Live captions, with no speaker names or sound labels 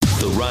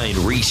The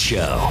Ryan Reese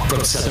Show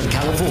from Southern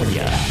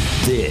California.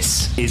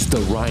 This is The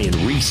Ryan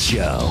Reese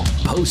Show.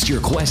 Post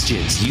your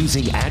questions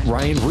using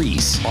 @Ryan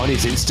Reese on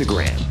his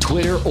Instagram,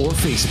 Twitter, or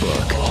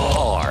Facebook.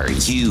 Are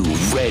you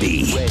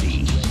ready?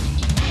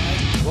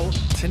 Well,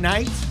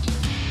 tonight,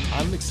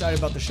 I'm excited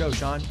about the show,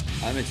 Sean.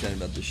 I'm excited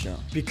about the show.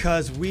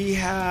 Because we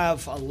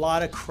have a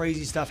lot of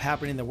crazy stuff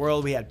happening in the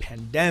world. We had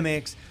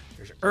pandemics,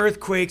 there's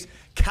earthquakes.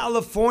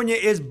 California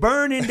is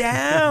burning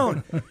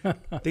down.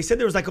 They said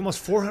there was like almost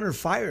 400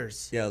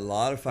 fires. Yeah, a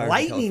lot of fires.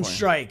 Lightning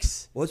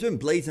strikes. Well, it's been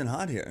blazing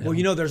hot here. Well,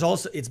 you know,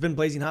 it's been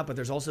blazing hot, but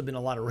there's also been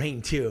a lot of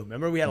rain too.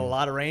 Remember, we had a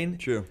lot of rain.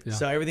 True. Yeah.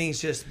 So everything's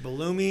just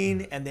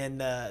blooming, and then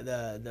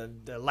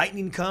the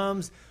lightning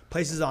comes.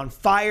 Places on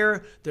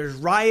fire. There's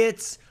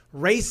riots,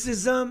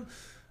 racism.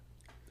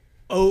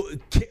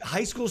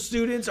 High school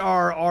students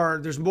are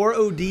there's more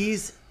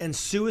ODs and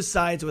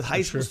suicides with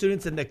high school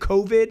students than the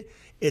COVID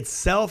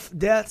itself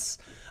deaths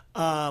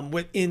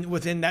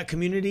within that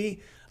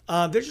community.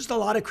 There's just a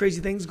lot of crazy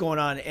things going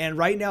on. And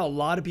right now, a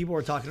lot of people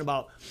are talking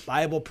about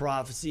Bible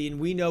prophecy. And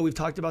we know we've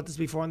talked about this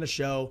before on the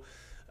show.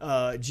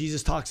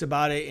 Jesus talks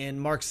about it in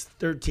Mark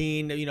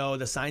 13, you know,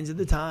 the signs of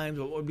the times,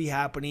 what would be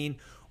happening.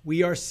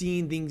 We are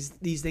seeing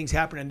these things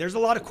happen. And there's a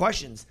lot of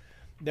questions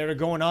that are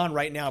going on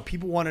right now.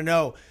 People want to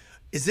know,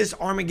 is this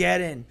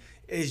Armageddon?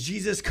 Is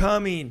Jesus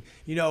coming?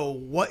 You know,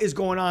 what is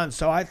going on?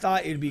 So I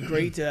thought it'd be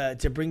great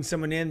to bring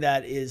someone in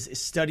that is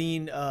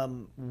studying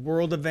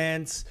world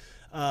events,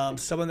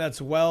 someone that's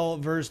well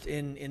versed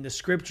in the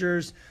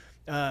scriptures.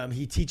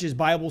 He teaches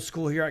Bible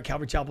school here at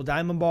Calvary Chapel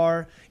Diamond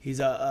Bar. He's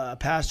a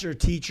pastor,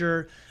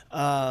 teacher.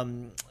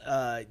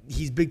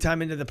 He's big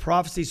time into the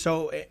prophecy.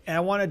 So and I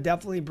want to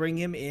definitely bring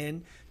him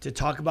in to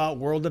talk about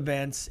world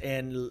events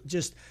and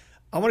just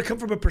I want to come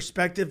from a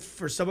perspective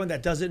for someone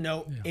that doesn't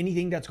know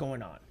anything that's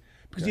going on.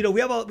 Because, you know,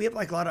 we have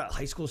like a lot of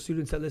high school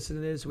students that listen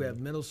to this. We have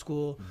middle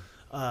school.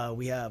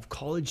 We have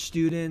college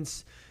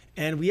students.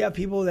 And we have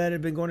people that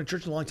have been going to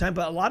church a long time.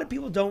 But a lot of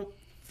people don't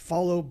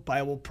follow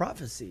Bible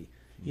prophecy.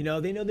 You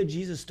know, they know the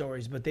Jesus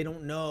stories, but they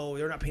don't know.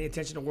 They're not paying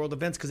attention to world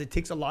events because it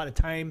takes a lot of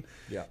time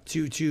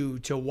to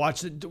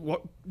watch,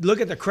 look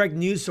at the correct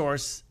news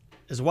source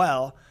as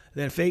well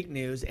than fake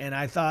news. And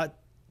I thought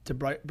to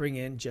bring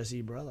in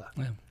Jesse Barela.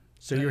 Yeah.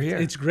 So you're here.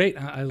 It's great.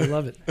 I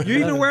love it. You're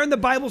even wearing the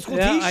Bible school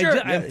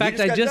T-shirt. In fact,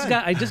 I just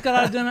got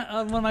out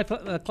of one of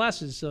my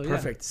classes. So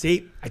perfect. Yeah.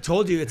 See, I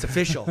told you it's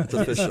official. It's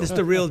official. It's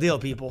the real deal,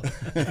 people.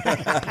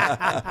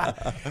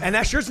 And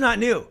that shirt's not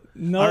new.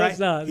 No, it's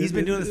not. He's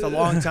been doing this a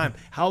long time.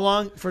 How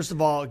long? First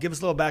of all, give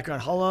us a little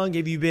background. How long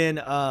have you been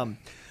a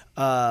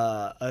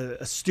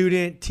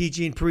student,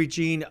 teaching,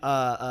 preaching,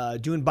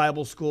 doing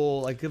Bible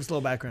school? Like, give us a little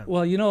background.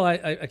 Well, you know, I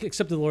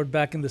accepted the Lord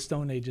back in the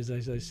Stone Ages,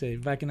 as I say,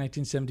 back in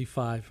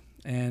 1975.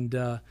 And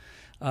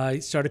I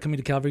started coming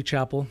to Calvary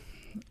Chapel,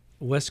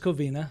 West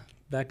Covina,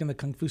 back in the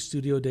Kung Fu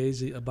studio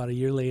days, about a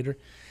year later.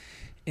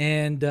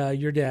 And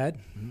your dad,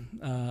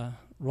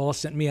 Raul,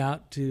 sent me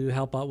out to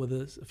help out with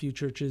a few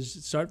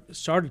churches,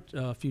 started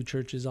a few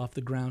churches off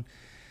the ground.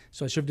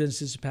 So I served as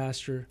assistant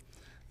pastor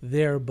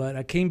there. But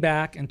I came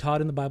back and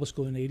taught in the Bible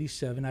school in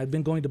 '87. I'd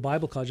been going to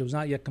Bible college. I was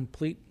not yet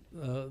complete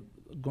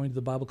going to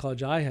the Bible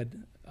college I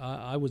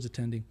was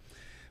attending.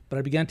 But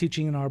I began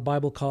teaching in our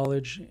Bible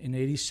college in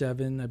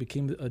 '87. I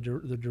became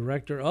the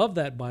director of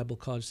that Bible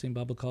college, same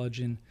Bible college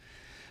in,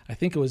 I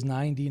think it was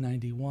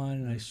 91.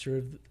 And I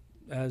served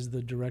as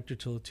the director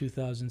till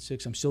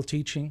 2006. I'm still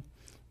teaching.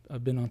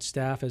 I've been on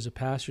staff as a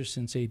pastor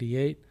since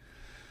 '88.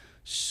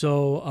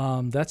 So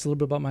that's a little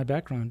bit about my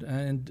background.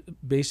 And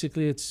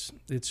basically it's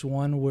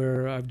one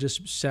where I've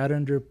just sat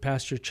under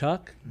Pastor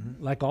Chuck,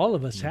 like all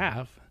of us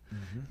have.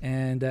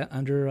 And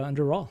under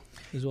Raul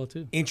as well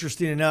too.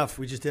 Interesting enough,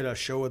 we just did a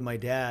show with my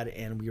dad,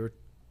 and we were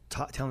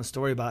telling a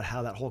story about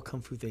how that whole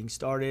Kung Fu thing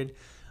started.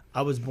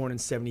 I was born in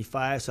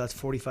 '75, so that's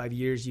 45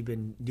 years you've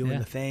been doing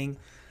the thing,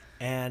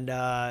 and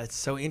it's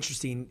so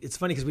interesting. It's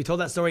funny because we told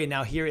that story, and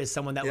now here is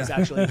someone that was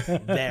actually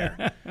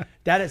there.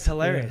 That is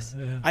hilarious.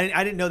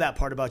 I didn't know that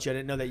part about you. I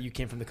didn't know that you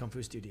came from the Kung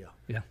Fu studio.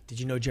 Yeah.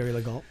 Did you know Jerry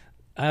Legault?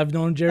 I've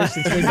known Jerry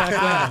since way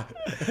back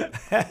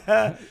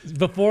when.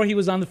 Before he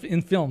was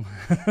in film.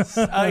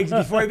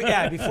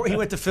 Before he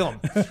went to film.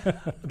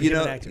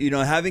 You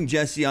know, having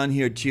Jesse on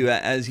here too,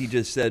 as he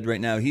just said right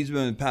now, he's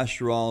been with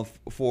Pastor Raul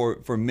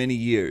for many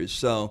years.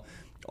 So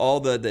all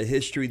the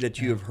history that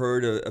you have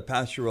heard of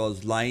Pastor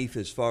Raul's life,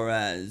 as far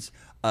as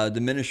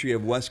the ministry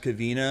of West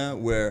Covina,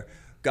 where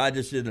God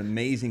just did an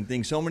amazing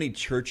thing. So many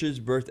churches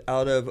birthed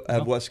out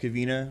of West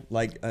Covina,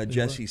 like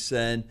Jesse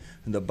said,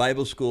 and the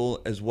Bible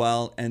school as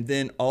well. And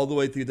then all the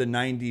way through the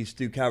 90s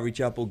through Calvary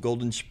Chapel,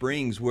 Golden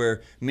Springs,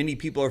 where many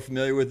people are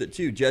familiar with it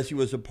too. Jesse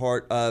was a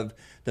part of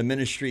the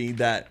ministry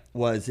that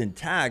was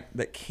intact,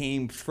 that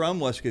came from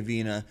West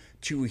Covina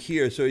to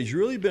here. So he's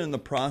really been in the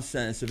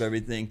process of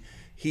everything.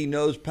 He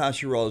knows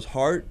Pastor Raul's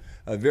heart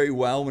very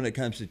well when it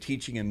comes to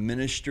teaching and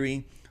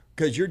ministry.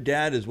 Because your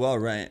dad as well,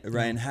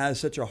 Ryan, has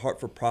such a heart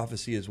for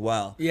prophecy as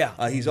well.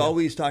 Yeah. He's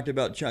always talked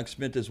about Chuck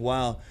Smith as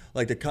well,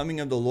 like the coming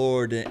of the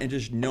Lord and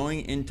just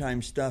knowing end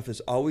time stuff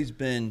has always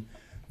been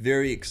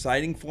very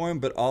exciting for him,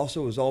 but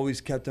also has always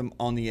kept him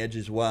on the edge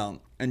as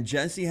well. And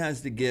Jesse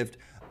has the gift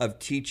of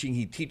teaching.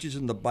 He teaches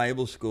in the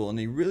Bible school, and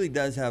he really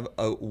does have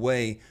a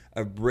way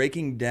of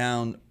breaking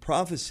down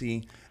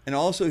prophecy. And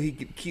also, he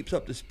keeps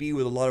up to speed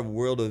with a lot of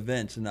world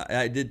events, and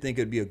I did think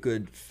it'd be a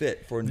good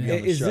fit for him to be on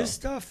the show. Is this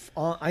stuff?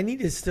 I need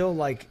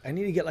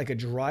to get like a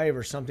drive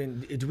or something.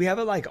 Do we have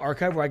a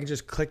archive where I can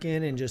just click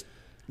in and just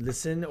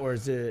listen, or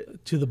is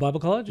it to the Bible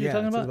College? You're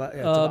talking about to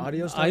the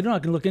audio stuff? I don't know. I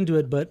can look into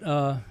it, but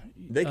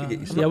they can get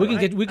you stuff. Yeah, we can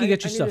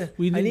get you stuff.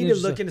 I need to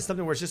look into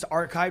something where it's just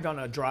archived on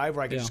a drive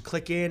where I can just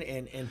click in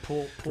and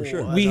pull. For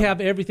sure. We have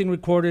everything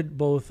recorded,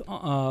 both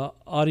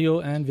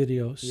audio and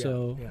video.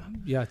 So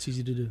it's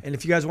easy to do. And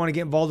if you guys want to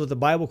get involved with the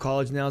Bible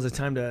College, now is the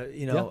time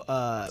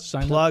to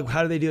plug.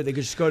 How do they do it? They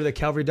can just go to the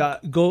Calvary.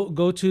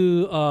 Go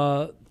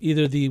to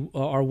either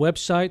our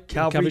website,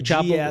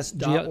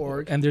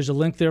 calvarygs.org, and there's a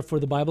link there for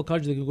the Bible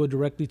College. They can go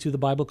directly to the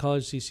Bible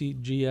College,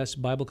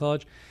 CCGS Bible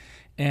College.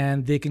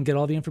 And they can get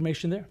all the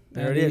information there.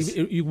 There it is.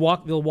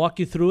 They'll walk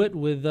you through it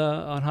with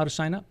on how to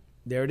sign up.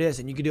 There it is,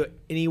 and you can do it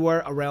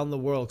anywhere around the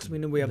world because we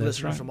know we have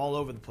listeners from all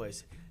over the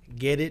place.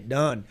 Get it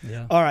done.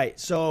 Yeah. All right.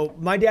 So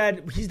my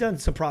dad, he's done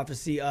some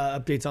prophecy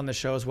updates on the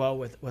show as well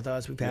with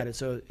us. We've had it,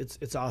 so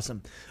it's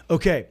awesome.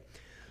 Okay.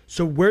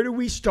 So where do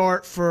we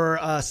start for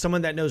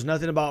someone that knows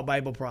nothing about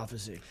Bible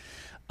prophecy?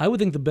 I would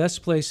think the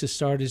best place to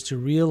start is to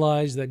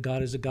realize that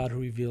God is a God who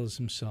reveals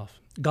himself.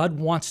 God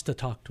wants to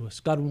talk to us.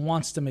 God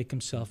wants to make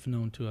himself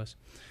known to us.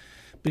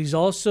 But he's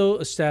also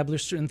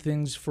established certain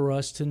things for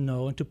us to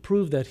know and to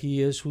prove that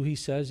he is who he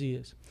says he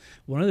is.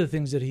 One of the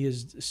things that he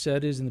has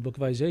said is in the book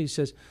of Isaiah, he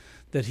says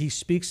that he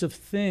speaks of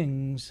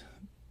things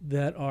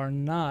that are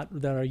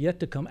yet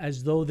to come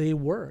as though they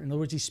were. In other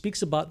words, he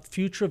speaks about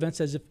future events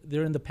as if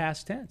they're in the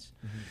past tense.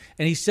 Mm-hmm.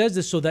 And he says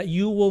this so that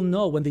you will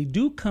know when they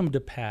do come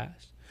to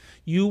pass,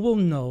 you will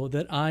know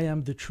that I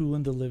am the true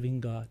and the living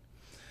God.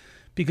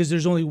 Because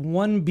there's only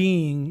one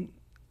being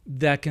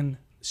that can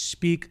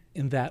speak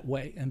in that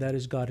way, and that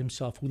is God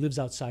himself, who lives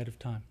outside of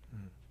time.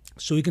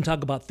 So we can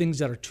talk about things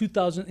that are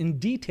 2,000 in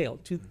detail,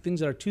 things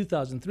that are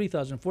 2,000,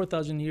 3,000,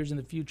 4,000 years in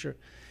the future,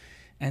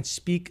 and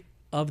speak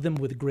of them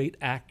with great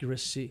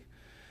accuracy.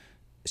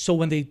 So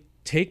when they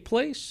take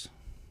place,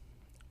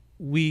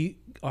 we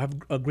have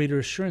a greater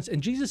assurance.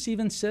 And Jesus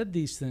even said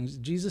these things.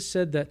 Jesus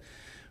said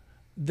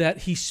that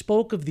he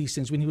spoke of these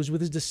things when he was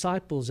with his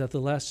disciples at the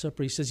Last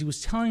Supper. He says he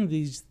was telling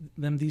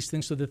them these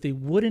things so that they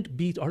wouldn't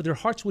be, or their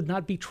hearts would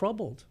not be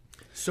troubled.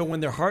 So when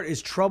their heart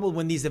is troubled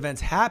when these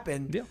events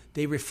happen,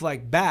 they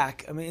reflect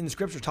back. I mean, in the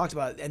scripture it talks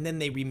about it, and then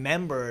they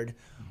remembered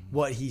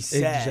what he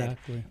said.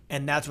 Exactly.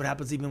 And that's what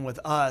happens even with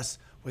us,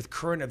 with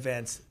current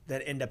events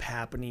that end up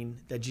happening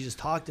that Jesus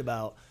talked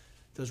about,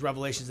 those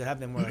revelations that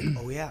happen. We're like,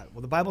 oh yeah,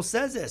 well the Bible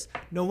says this.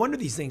 No wonder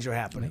these things are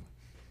happening.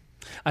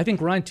 I think,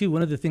 Ryan, too,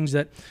 one of the things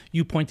that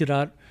you pointed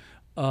out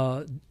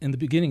in the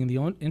beginning, in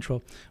the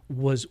intro,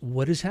 was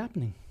what is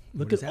happening.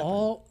 Look at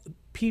all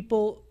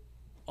people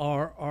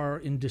are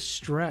in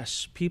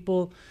distress.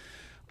 People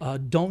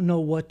don't know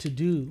what to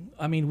do.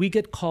 I mean, we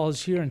get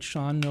calls here, and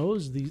Sean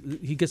knows,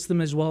 he gets them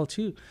as well,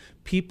 too.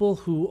 People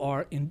who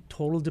are in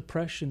total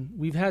depression.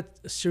 We've had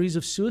a series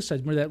of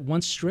suicides. Remember that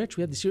one stretch?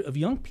 We had the series of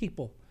young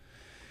people.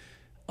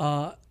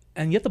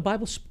 And yet the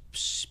Bible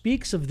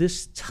speaks of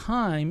this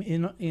time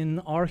in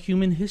our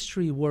human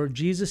history where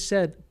Jesus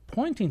said,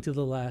 pointing to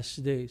the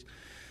last days,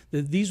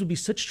 that these would be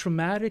such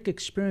traumatic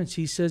experience.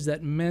 He says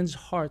that men's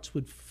hearts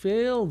would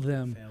fail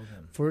them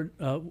for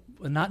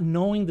not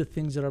knowing the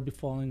things that are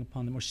befalling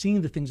upon them or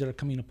seeing the things that are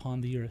coming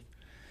upon the earth.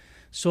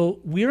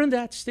 So we're in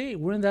that state.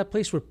 We're in that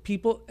place where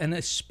people, and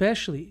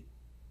especially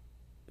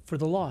for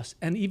the lost,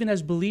 and even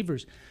as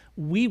believers,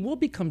 we will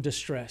become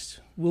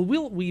distressed.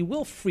 We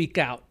will freak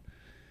out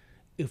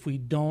if we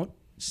don't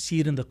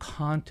see it in the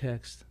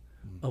context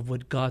of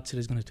what God said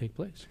is going to take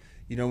place.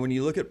 You know, when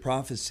you look at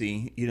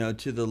prophecy, you know,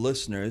 to the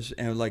listeners,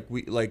 and like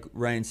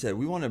Ryan said,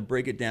 we want to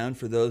break it down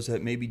for those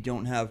that maybe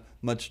don't have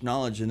much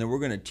knowledge, and then we're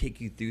going to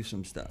take you through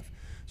some stuff.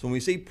 So when we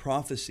say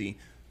prophecy,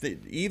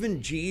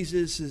 even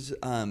Jesus'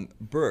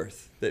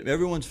 birth that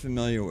everyone's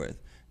familiar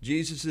with,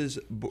 Jesus is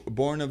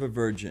born of a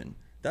virgin,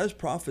 that is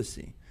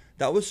prophecy.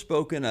 That was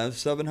spoken of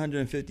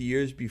 750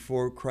 years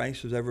before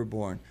Christ was ever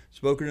born,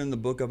 spoken in the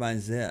book of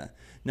Isaiah.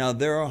 Now,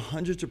 there are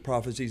hundreds of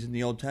prophecies in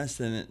the Old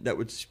Testament that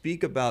would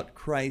speak about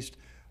Christ's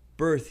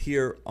birth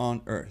here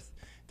on earth,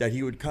 that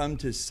he would come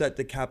to set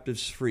the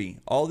captives free.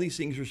 All these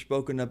things were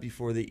spoken of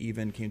before they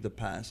even came to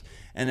pass.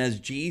 And as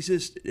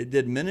Jesus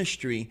did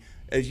ministry,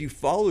 as you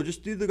follow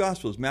just through the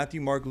Gospels,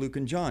 Matthew, Mark, Luke,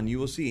 and John, you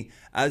will see,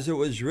 as it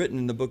was written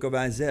in the book of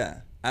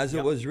Isaiah, as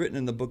it was written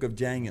in the book of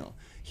Daniel,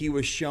 he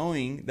was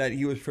showing that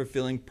he was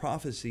fulfilling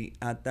prophecy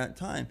at that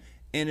time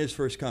in his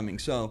first coming.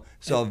 So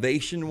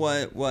salvation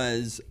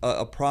was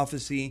a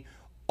prophecy.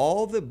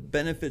 All the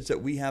benefits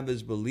that we have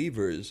as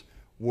believers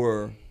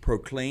were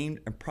proclaimed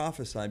and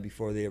prophesied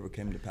before they ever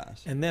came to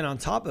pass. And then on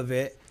top of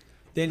it,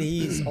 then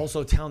he's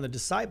also telling the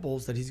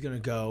disciples that he's going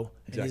to go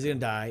and he's going to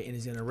die and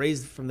he's going to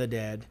raise from the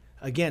dead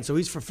again. So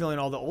he's fulfilling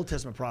all the Old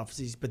Testament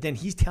prophecies, but then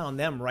he's telling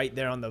them right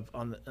there on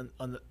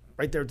the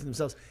right there to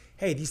themselves,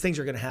 hey, these things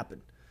are going to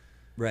happen.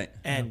 Right.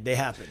 And they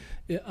happen.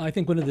 I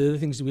think one of the other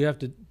things that we have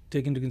to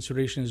take into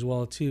consideration as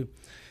well, too,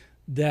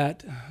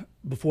 that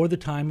before the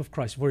time of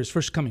Christ, before his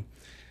first coming,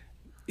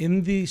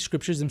 in the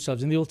scriptures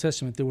themselves, in the Old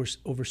Testament, there were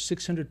over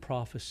 600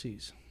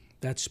 prophecies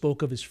that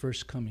spoke of his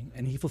first coming.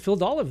 And he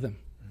fulfilled all of them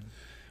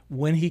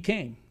when he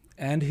came,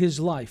 and his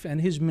life,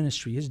 and his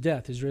ministry, his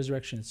death, his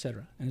resurrection,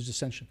 etc., and his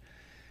ascension.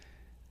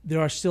 There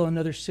are still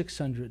another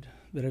 600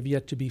 that have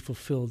yet to be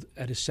fulfilled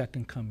at his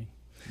second coming.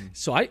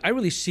 So I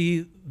really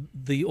see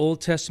the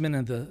Old Testament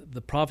and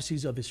the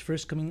prophecies of his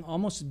first coming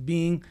almost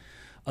being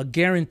a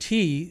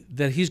guarantee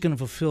that he's going to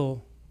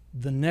fulfill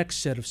the next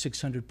set of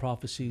 600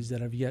 prophecies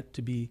that have yet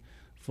to be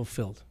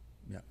fulfilled.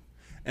 Yeah.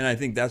 And I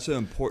think that's an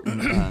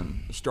important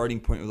starting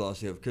point with all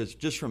this, because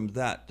just from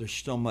that, there's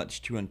so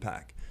much to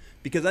unpack.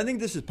 Because I think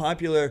this is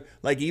popular,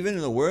 like even in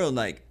the world,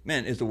 like,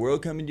 man, is the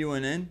world coming to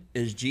an end?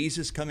 Is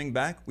Jesus coming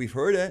back? We've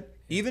heard it.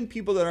 Even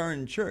people that are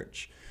in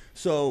church.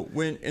 So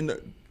when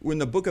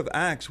the book of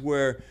Acts,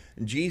 where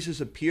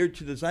Jesus appeared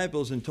to the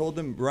disciples and told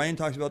them, Ryan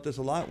talks about this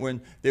a lot,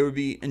 when they would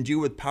be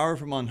endued with power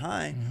from on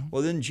high,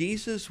 well, then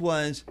Jesus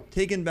was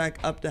taken back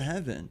up to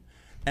heaven.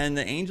 And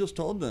the angels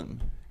told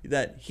them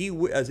that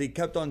as he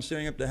kept on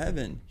staring up to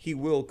heaven, he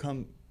will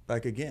come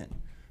back again.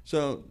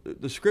 So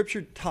the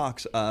scripture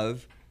talks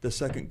of the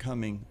second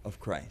coming of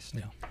Christ.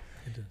 Yeah,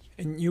 it does.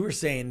 And you were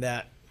saying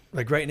that,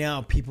 like right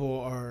now, people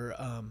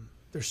are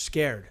they're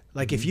scared.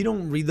 Like if you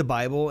don't read the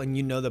Bible and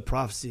you know the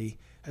prophecy,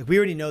 like we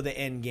already know the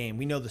end game,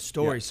 we know the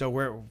story,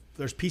 so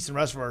there's peace and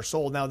rest for our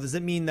soul. Now, does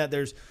it mean that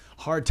there's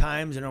hard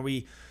times, and are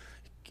we,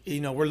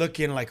 we're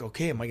looking like,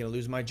 okay, am I going to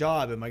lose my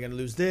job? Am I going to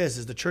lose this?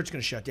 Is the church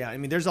going to shut down? I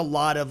mean, there's a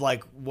lot of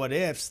like what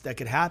ifs that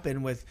could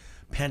happen with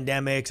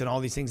pandemics and all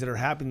these things that are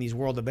happening, these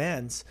world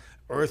events,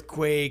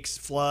 earthquakes,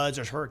 floods,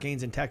 there's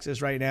hurricanes in Texas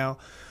right now.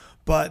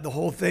 But the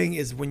whole thing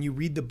is, when you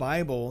read the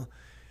Bible,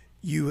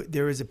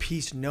 there is a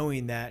peace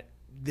knowing that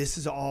this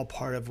is all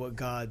part of what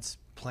God's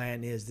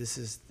plan is. This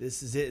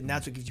is it, and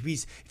that's what gives you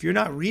peace. If you're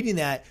not reading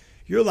that,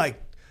 you're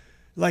like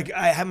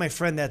I have my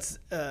friend that's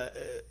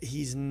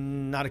he's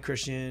not a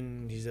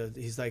Christian.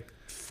 He's like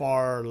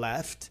far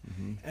left,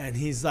 and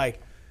he's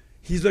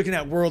looking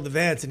at world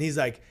events, and he's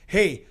like,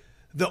 hey,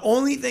 the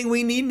only thing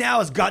we need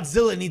now is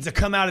Godzilla needs to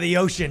come out of the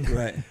ocean.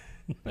 Right.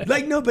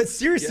 Like, no, but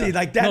seriously,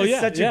 like that is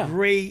such a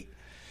great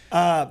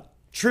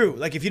true.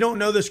 Like if you don't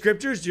know the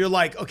scriptures, you're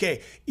like,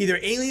 okay, either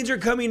aliens are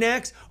coming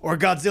next or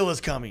Godzilla's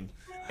coming,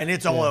 and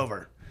it's all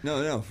over.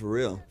 No, for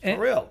real. For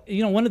real.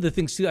 One of the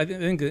things too, I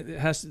think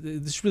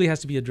this really has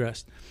to be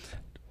addressed,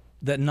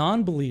 that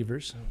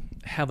non-believers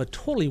have a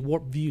totally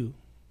warped view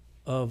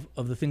of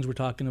the things we're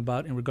talking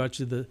about in regards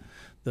to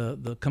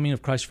the coming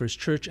of Christ for his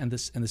church and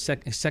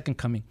the second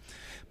coming.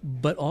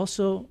 But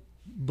also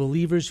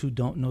believers who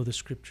don't know the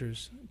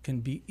scriptures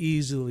can be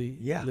easily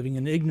living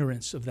in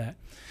ignorance of that.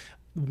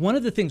 One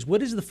of the things,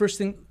 what is the first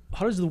thing,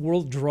 how does the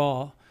world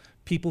draw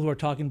people who are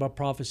talking about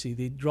prophecy?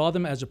 They draw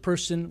them as a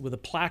person with a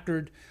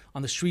placard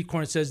on the street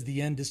corner that says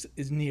the end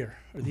is near,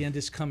 or the end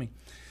is coming.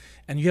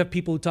 And you have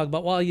people who talk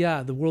about, well,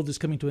 yeah, the world is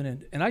coming to an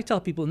end. And I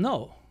tell people,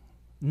 no.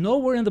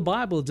 Nowhere in the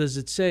Bible does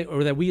it say,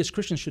 or that we as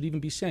Christians should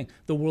even be saying,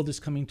 the world is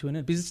coming to an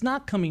end. Because it's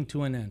not coming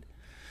to an end.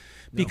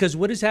 No. Because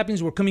what is happening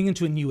is we're coming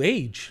into a new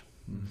age.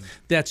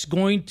 That's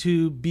going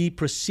to be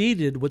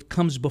preceded. What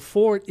comes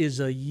before it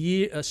is a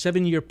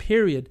 7-year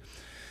period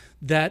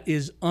that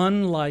is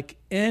unlike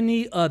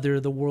any other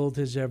the world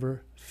has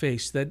ever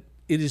faced. That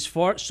it is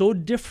so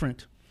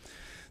different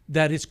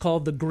that it's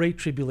called the Great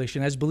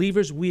Tribulation. As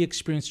believers, we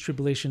experience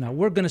tribulation now.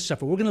 We're going to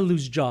suffer. We're going to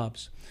lose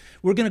jobs.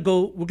 We're going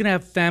to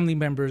have family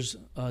members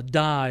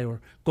die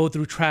or go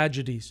through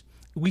tragedies.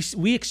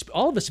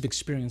 All of us have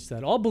experienced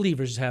that. All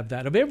believers have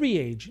that, of every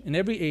age, in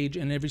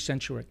every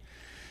century.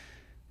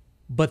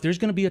 But there's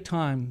going to be a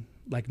time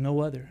like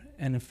no other.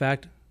 And in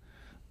fact,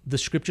 the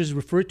scriptures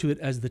refer to it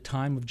as the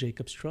time of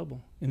Jacob's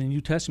trouble. In the New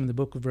Testament, the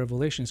book of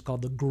Revelation, it's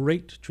called the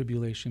Great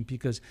Tribulation,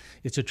 because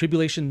it's a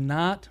tribulation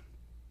not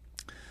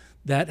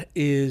that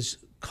is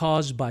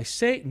caused by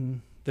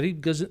Satan,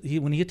 that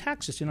when he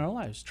attacks us in our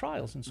lives,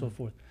 trials and so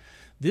forth.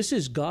 This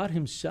is God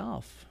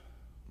himself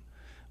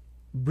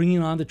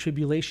bringing on the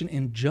tribulation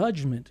in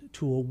judgment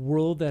to a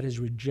world that has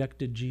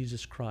rejected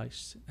Jesus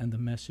Christ and the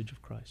message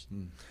of Christ.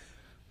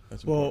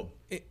 Well,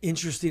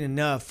 interesting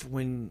enough,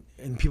 and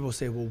people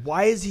say, well,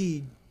 why is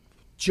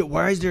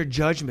there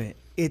judgment?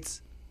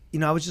 It's,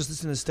 I was just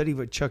listening to a study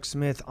with Chuck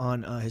Smith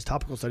on his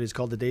topical studies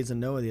called The Days of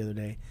Noah the other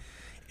day.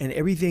 And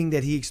everything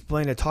that he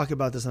explained, I talked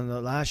about this on the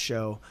last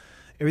show,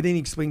 everything he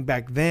explained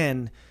back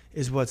then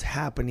is what's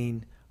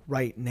happening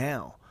right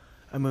now.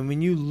 I mean,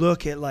 when you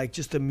look at like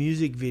just the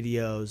music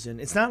videos, and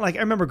it's not like, I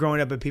remember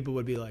growing up and people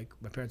would be like,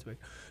 my parents would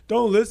be like,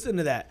 don't listen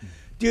to that.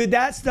 Dude,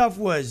 that stuff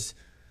was...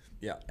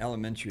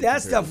 elementary.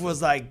 That stuff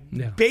was like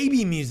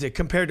baby music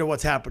compared to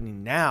what's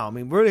happening now. I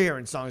mean, we're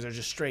hearing songs that are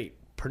just straight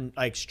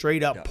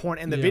up porn,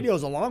 and the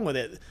videos along with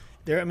it.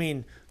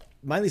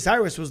 Miley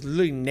Cyrus was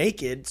literally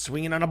naked,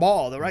 swinging on a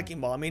ball, the wrecking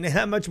ball. I mean,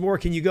 how much more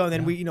can you go? And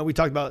then we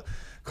talked about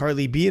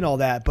Carly B and all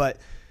that, but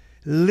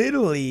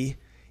literally,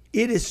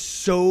 it is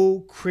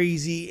so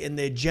crazy, and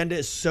the agenda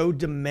is so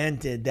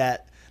demented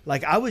that,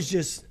 like, I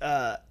was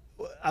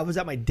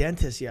at my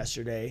dentist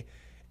yesterday,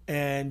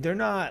 and they're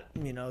not,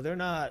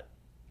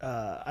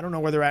 I don't know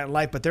where they're at in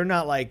life, but they're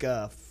not like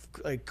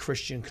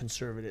Christian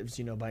conservatives,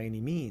 by any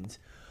means.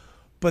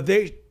 But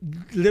they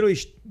literally,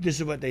 this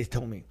is what they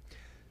told me.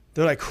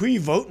 They're like, who are you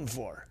voting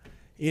for?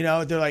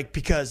 They're like,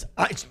 because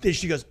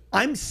she goes,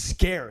 I'm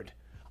scared.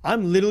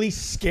 I'm literally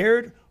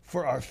scared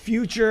for our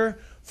future,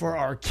 for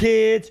our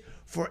kids,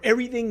 for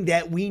everything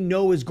that we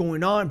know is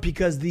going on,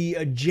 because the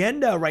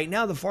agenda right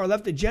now, the far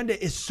left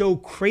agenda, is so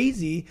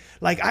crazy.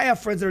 Like, I have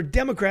friends that are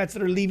Democrats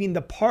that are leaving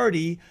the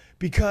party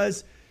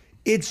because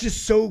it's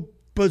just so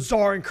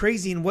bizarre and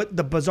crazy. And what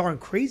the bizarre and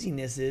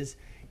craziness is,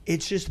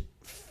 it's just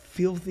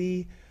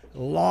filthy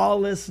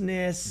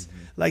lawlessness.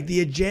 Like, the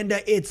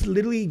agenda, it's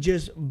literally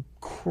just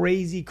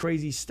crazy,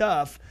 crazy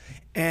stuff.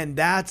 And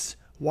that's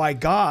why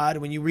God,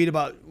 when you read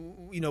about,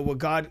 what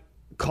God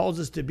calls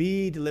us to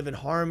be, to live in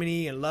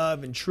harmony and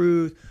love and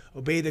truth,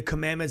 obey the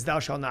commandments, thou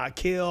shalt not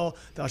kill,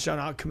 thou shalt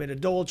not commit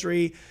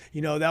adultery,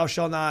 thou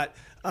shalt not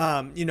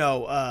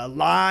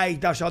lie,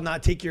 thou shalt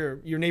not take your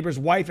neighbor's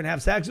wife and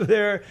have sex with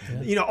her,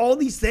 all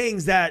these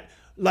things that,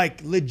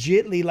 like,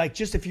 legitly, like,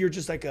 just if you're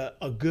just like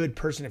a good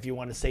person, if you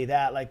want to say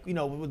that, like,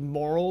 with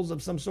morals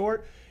of some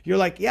sort, you're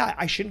like, yeah,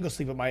 I shouldn't go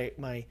sleep with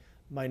my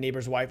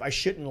neighbor's wife, I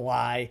shouldn't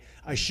lie,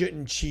 I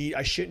shouldn't cheat,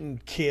 I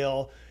shouldn't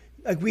kill.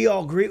 Like, we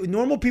all agree.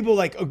 Normal people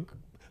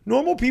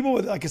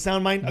with like a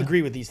sound mind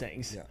agree with these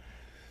things.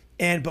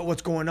 Yeah. But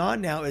what's going on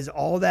now is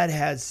all that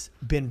has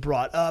been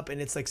brought up, and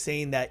it's like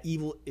saying that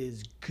evil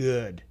is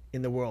good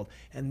in the world.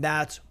 And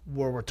that's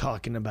where we're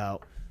talking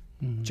about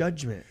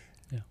judgment.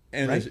 Yeah.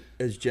 And right?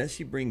 as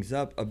Jesse brings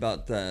up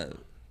about the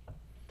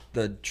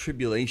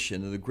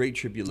tribulation, or the great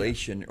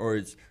tribulation, or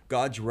it's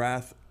God's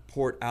wrath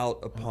poured out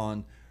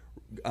upon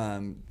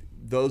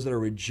those that are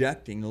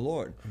rejecting the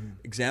Lord.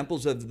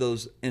 Examples of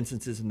those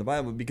instances in the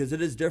Bible, because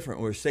it is different,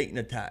 where Satan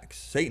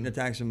attacks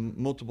in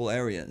multiple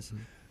areas.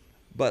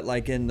 But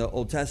like in the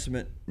Old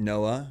Testament,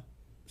 Noah,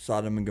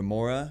 Sodom and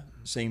Gomorrah,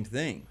 same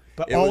thing.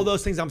 But all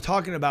those things I'm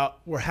talking about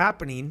were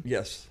happening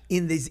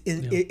in these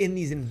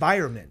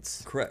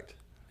environments. Correct.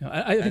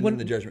 I think when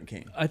the judgment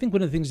came. I think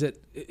one of the things that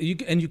you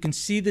can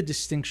see the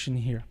distinction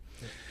here.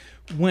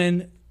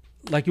 When,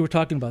 like you were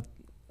talking about,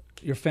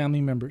 your family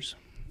members,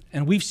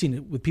 and we've seen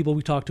it with people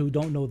we talk to who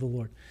don't know the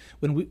Lord.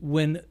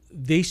 When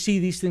they see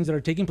these things that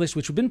are taking place,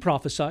 which have been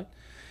prophesied,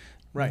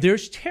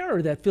 there's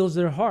terror that fills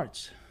their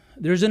hearts.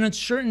 There's an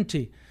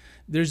uncertainty.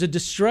 There's a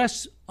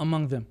distress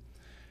among them.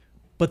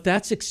 But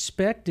that's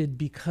expected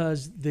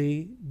because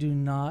they do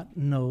not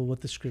know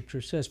what the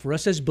Scripture says. For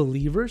us as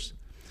believers,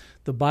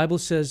 the Bible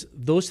says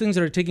those things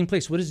that are taking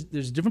place,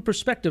 there's a different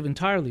perspective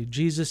entirely.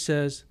 Jesus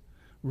says,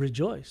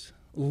 rejoice,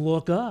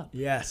 look up.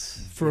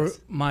 Yes. For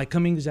my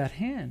coming is at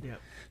hand.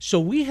 Yep. So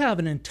we have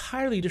an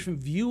entirely different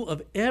view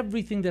of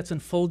everything that's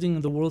unfolding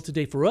in the world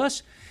today. For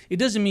us, it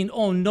doesn't mean,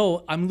 oh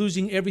no, I'm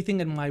losing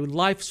everything and my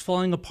life's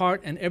falling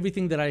apart and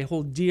everything that I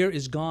hold dear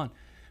is gone.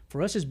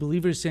 For us as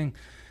believers, saying,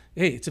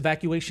 hey, it's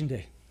evacuation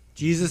day.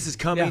 Jesus is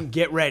coming,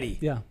 get ready.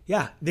 Yeah.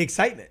 Yeah, the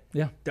excitement.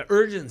 Yeah. The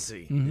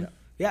urgency. Mm-hmm.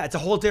 Yeah, it's a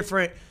whole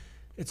different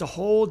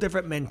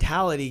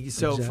mentality.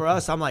 So for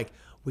us, I'm like,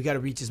 we got to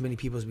reach as many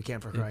people as we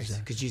can for Christ,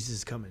 because Jesus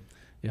is coming.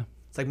 Yeah.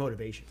 It's like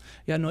motivation.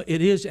 Yeah, no,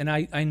 it is. And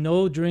I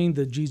know during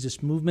the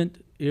Jesus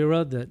movement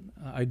era that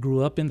I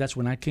grew up in, that's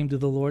when I came to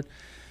the Lord,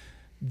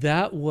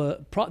 that's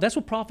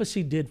what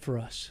prophecy did for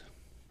us.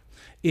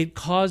 It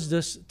caused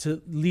us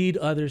to lead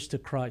others to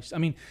Christ. I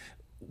mean,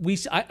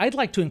 I'd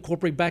like to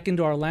incorporate back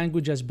into our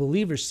language as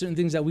believers certain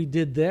things that we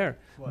did there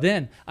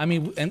then. I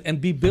mean,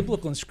 and be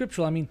biblical and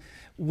scriptural. I mean,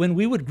 when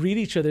we would greet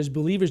each other as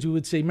believers, we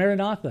would say,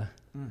 Maranatha.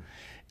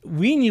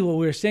 We knew what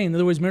we were saying. In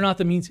other words,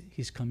 Maranatha means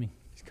he's coming.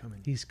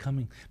 He's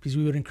coming. Because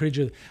we would encourage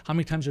you. How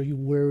many times are you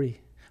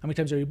weary? How many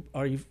times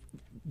are you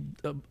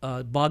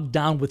bogged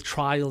down with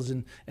trials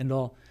and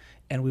all?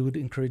 And we would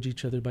encourage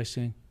each other by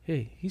saying,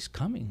 hey, he's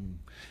coming.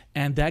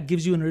 And that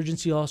gives you an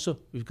urgency also.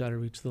 We've got to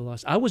reach the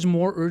lost. I was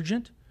more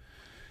urgent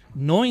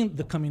knowing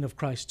the coming of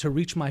Christ to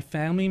reach my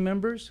family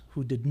members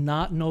who did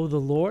not know the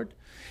Lord.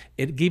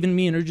 It given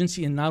me an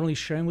urgency in not only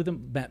sharing with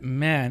them, but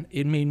man,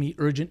 it made me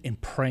urgent in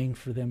praying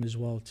for them as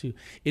well too.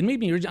 It made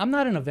me urgent. I'm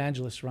not an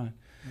evangelist, Ryan.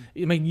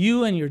 I mean,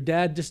 you and your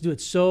dad just do it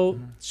so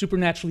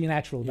supernaturally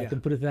natural, if I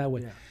can put it that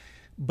way. Yeah.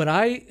 But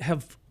I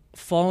have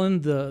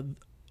followed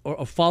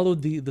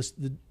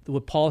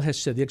what Paul has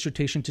said, the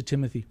exhortation to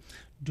Timothy,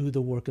 do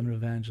the work of an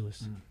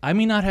evangelist. I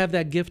may not have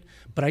that gift,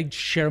 but I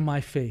share my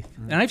faith.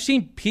 And I've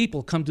seen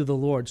people come to the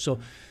Lord. So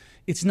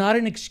it's not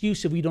an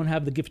excuse if we don't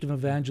have the gift of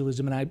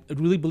evangelism. And I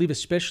really believe,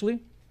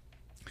 especially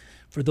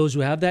for those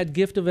who have that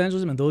gift of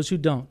evangelism and those who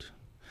don't,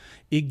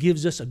 it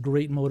gives us a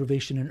great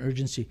motivation and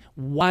urgency.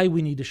 Why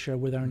we need to share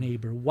with our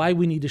neighbor, why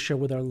we need to share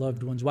with our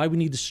loved ones, why we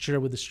need to share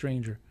with a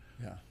stranger.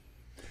 Yeah.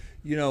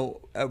 You know,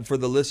 for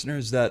the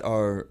listeners that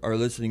are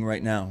listening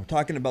right now, we're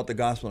talking about the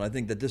gospel, and I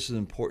think that this is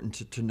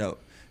important to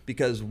note,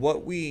 because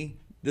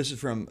this is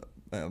from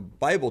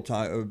Bible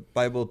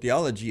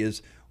theology,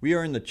 is We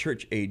are in the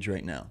church age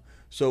right now.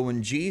 So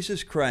when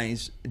Jesus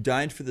Christ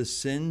died for the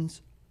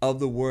sins of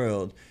the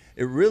world,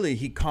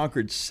 he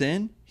conquered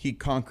sin, he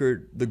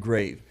conquered the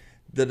grave.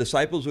 The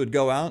disciples would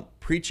go out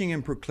preaching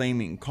and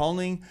proclaiming,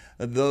 calling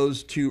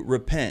those to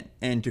repent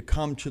and to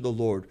come to the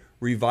Lord.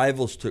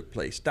 Revivals took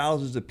place.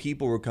 Thousands of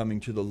people were coming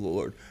to the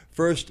Lord.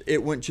 First,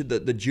 it went to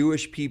the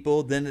Jewish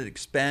people. Then it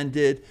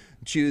expanded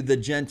to the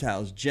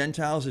Gentiles.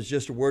 Gentiles is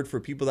just a word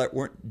for people that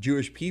weren't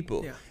Jewish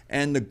people. Yeah.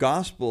 And the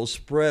gospel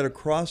spread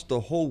across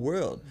the whole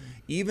world.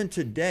 Even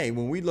today,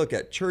 when we look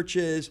at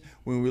churches,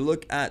 when we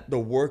look at the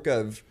work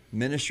of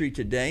ministry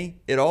today,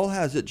 it all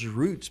has its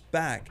roots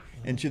back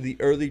into the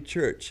early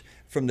church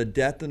from the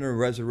death and the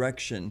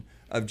resurrection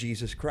of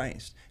Jesus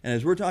Christ. And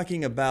as we're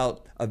talking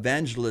about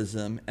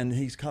evangelism and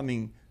he's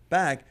coming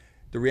back,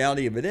 the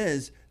reality of it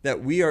is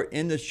that we are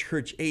in this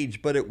church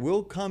age, but it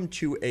will come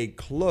to a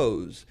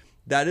close.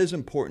 That is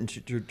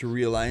important to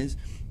realize.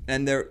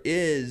 And there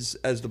is,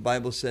 as the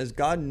Bible says,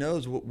 God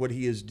knows what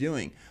he is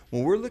doing.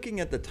 When we're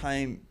looking at the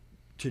time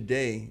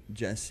today,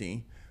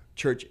 Jesse,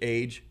 church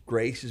age,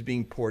 grace is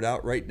being poured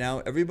out right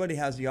now. Everybody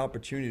has the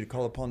opportunity to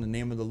call upon the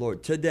name of the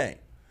Lord today.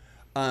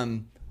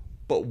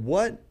 But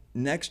what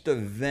next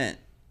event,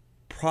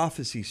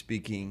 prophecy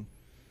speaking,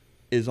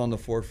 is on the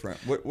forefront?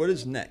 What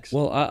is next?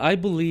 Well, I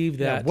believe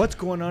that... Yeah, what's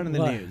going on in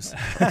the news?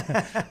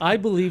 I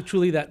believe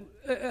truly that,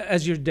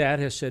 as your dad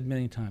has said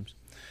many times,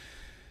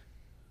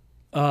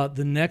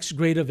 the next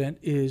great event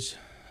is,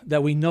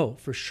 that we know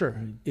for sure,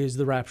 is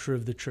the rapture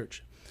of the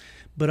church.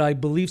 But I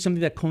believe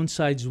something that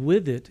coincides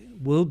with it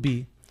will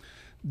be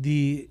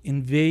the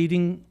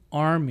invading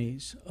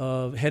armies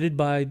headed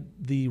by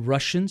the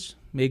Russians,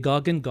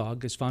 Magog and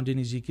Gog, as found in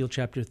Ezekiel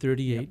chapter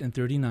 38 and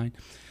 39,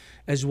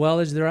 as well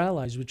as their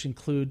allies, which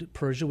include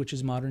Persia, which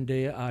is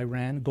modern-day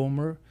Iran,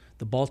 Gomer,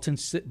 the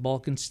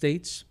Balkan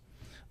states,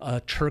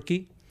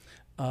 Turkey.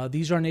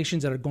 These are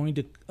nations that are going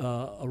to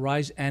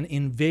arise and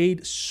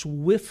invade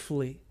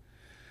swiftly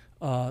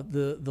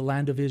the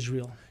land of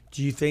Israel.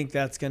 Do you think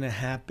that's going to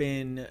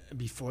happen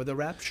before the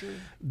rapture?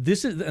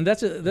 That's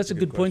a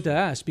good point to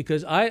ask,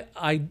 because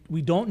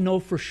we don't know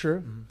for sure.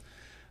 Mm-hmm.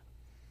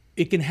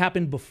 It can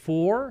happen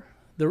before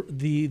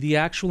the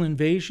actual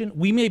invasion.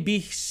 We may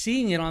be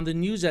seeing it on the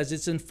news as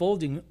it's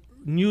unfolding,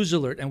 news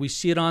alert, and we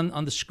see it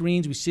on the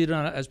screens. We see it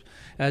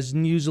as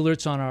news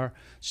alerts on our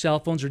cell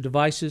phones or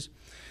devices,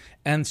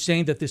 and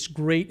saying that this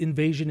great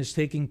invasion is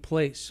taking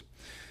place.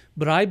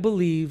 But I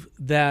believe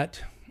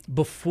that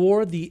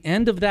before the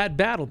end of that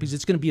battle, because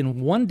it's going to be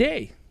in one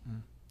day,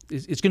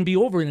 it's going to be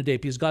over in a day,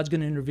 because God's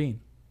going to intervene.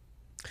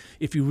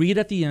 If you read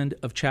at the end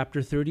of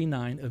chapter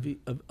 39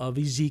 of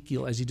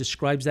Ezekiel, as he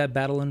describes that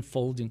battle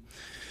unfolding,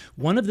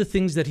 one of the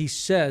things that he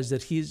says,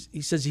 that he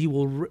says he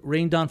will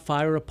rain down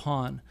fire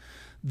upon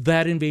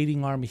that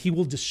invading army. He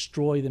will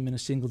destroy them in a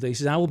single day. He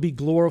says, I will be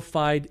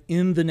glorified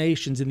in the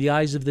nations, in the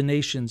eyes of the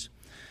nations.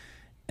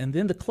 And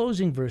then the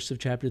closing verse of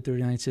chapter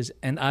 39 says,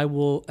 and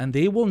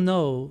they will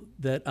know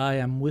that I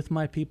am with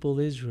my people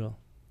Israel,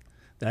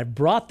 that I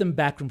brought them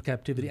back from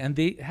captivity. And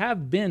they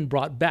have been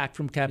brought back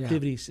from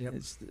captivity. Yeah.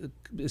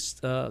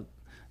 Yep.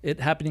 It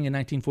happening in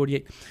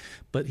 1948.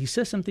 But he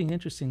says something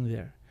interesting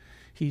there.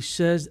 He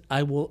says,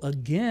 I will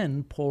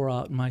again pour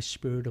out my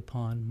spirit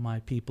upon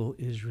my people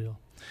Israel,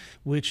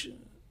 which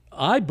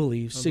I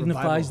believe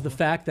signifies the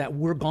fact that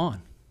we're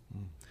gone.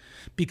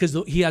 Because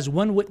he has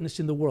one witness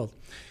in the world.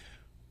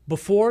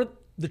 Before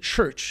the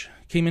church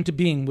came into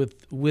being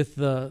with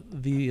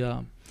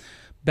the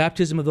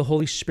baptism of the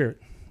Holy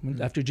Spirit,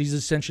 after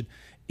Jesus' ascension,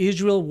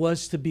 Israel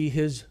was to be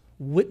his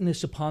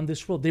witness upon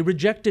this world. They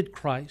rejected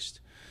Christ,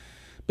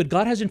 but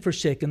God hasn't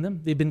forsaken them.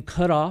 They've been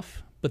cut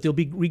off, but they'll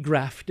be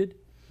regrafted.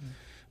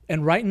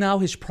 And right now,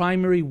 his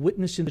primary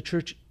witness in the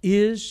church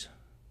is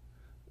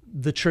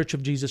the church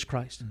of Jesus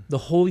Christ, the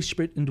Holy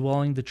Spirit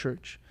indwelling the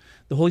church,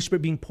 the Holy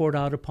Spirit being poured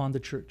out upon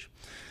the church.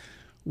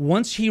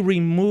 Once he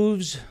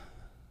removes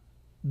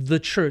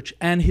the church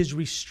and his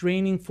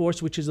restraining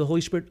force, which is the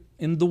Holy Spirit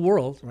in the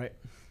world, right,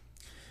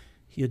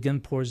 he again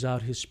pours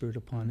out his spirit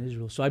upon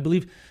Israel. So I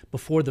believe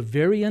before the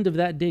very end of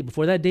that day,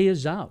 before that day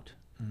is out,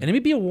 and it may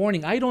be a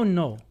warning, I don't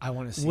know. I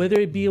want to see whether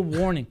it be a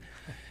warning.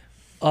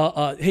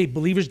 Hey,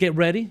 believers, get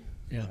ready.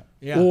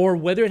 Yeah. Or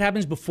whether it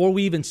happens before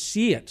we even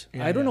see it.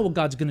 I don't know what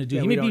God's going to do.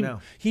 Yeah, we don't know.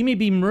 He may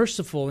be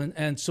merciful,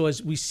 and so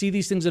as we see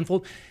these things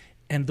unfold,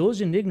 and those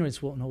in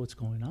ignorance won't know what's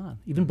going on.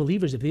 Even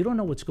believers, if they don't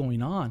know what's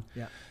going on,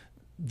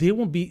 they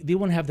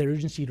won't have the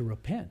urgency to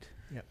repent.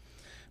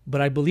 But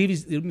I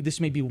believe this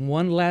may be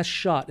one last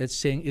shot at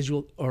saying,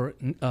 Israel or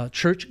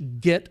church,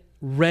 get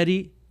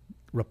ready,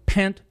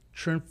 repent,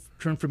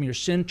 turn from your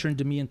sin, turn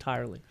to me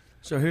entirely.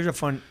 So here's a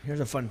fun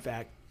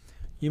fact.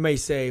 You may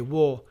say,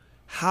 well,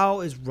 how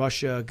is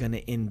Russia going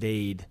to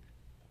invade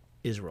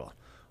Israel?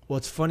 Well,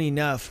 it's funny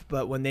enough,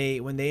 but when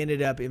they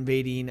ended up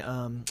invading,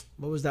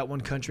 what was that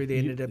one country they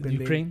ended up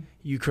invading?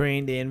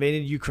 Ukraine. They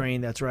invaded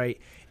Ukraine, that's right.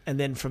 And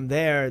then from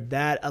there,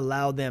 that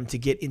allowed them to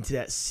get into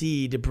that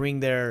sea to bring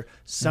their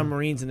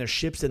submarines and their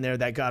ships in there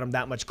that got them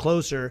that much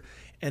closer.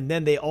 And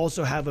then they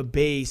also have a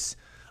base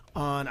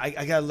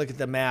I got to look at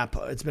the map.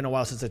 It's been a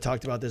while since I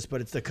talked about this,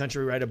 but it's the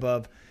country right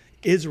above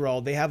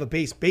Israel. They have a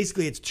base.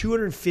 Basically, it's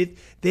 250.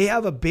 They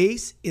have a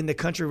base in the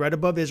country right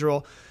above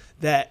Israel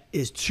that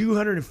is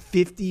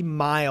 250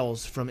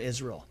 miles from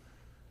Israel.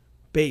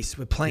 Base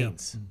with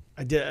planes.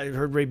 Yeah. I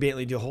heard Ray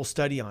Bentley do a whole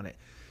study on it.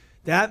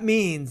 That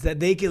means that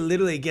they can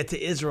literally get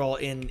to Israel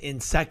in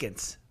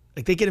seconds.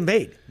 Like they can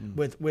invade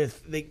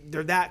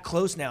they're that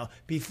close now.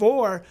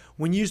 Before,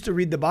 when you used to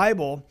read the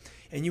Bible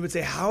and you would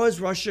say, how is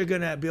Russia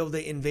going to be able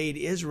to invade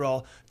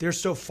Israel? They're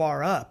so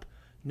far up.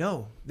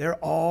 No, they're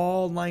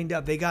all lined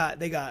up. They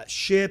got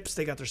ships,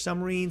 they got their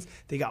submarines,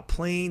 they got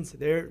planes.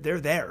 They're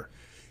there.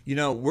 You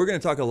know, we're going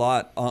to talk a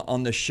lot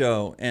on the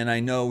show, and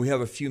I know we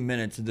have a few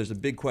minutes, and there's a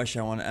big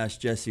question I want to ask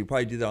Jesse. We'll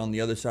probably do that on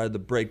the other side of the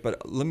break,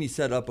 but let me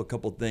set up a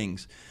couple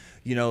things.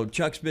 You know,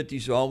 Chuck Smith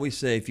used to always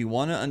say, if you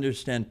want to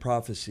understand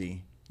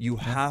prophecy, you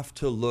have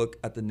to look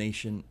at the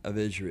nation of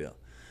Israel.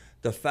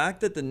 The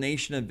fact that the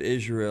nation of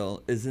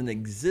Israel is in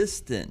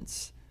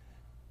existence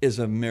is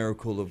a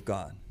miracle of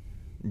God.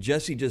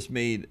 Jesse just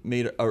made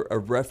a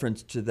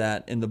reference to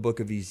that in the book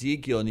of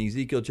Ezekiel. In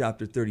Ezekiel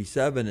chapter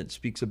 37, it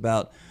speaks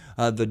about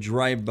the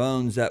dry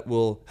bones that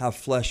will have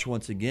flesh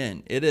once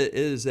again. It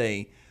is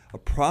a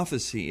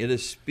prophecy. It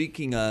is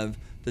speaking of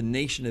the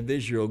nation of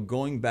Israel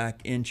going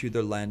back into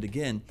their land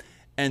again.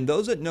 And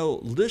those that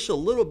know just a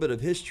little bit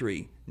of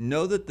history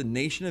know that the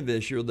nation of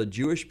Israel, the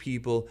Jewish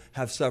people,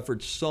 have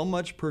suffered so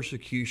much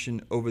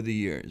persecution over the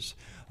years.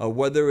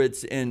 Whether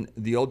it's in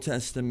the Old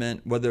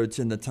Testament, whether it's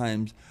in the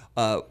times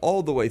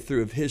all the way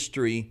through of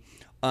history,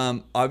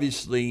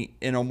 obviously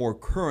in a more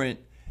current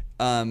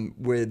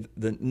with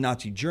the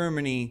Nazi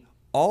Germany,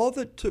 all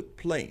that took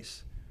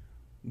place,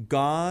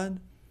 God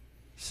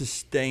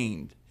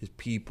sustained his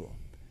people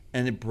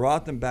and it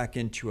brought them back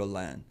into a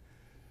land.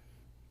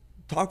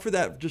 Talk for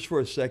that just for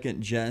a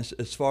second, Jess,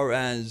 as far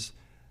as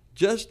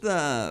just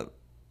the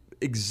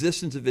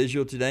existence of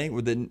Israel today,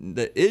 where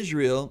the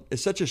Israel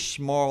is such a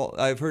small,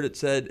 I've heard it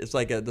said, it's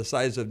like the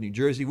size of New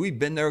Jersey. We've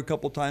been there a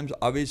couple times,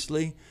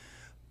 obviously.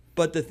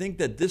 But to think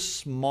that this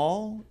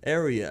small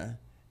area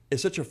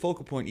is such a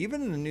focal point,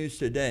 even in the news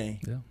today,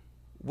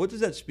 what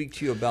does that speak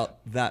to you about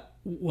that?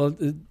 Well,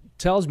 it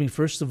tells me,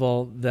 first of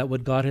all, that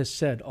what God has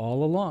said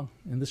all along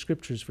in the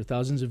scriptures for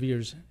thousands of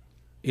years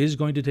is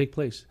going to take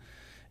place,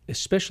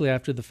 especially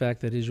after the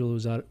fact that Israel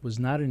was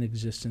not in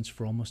existence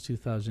for almost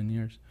 2,000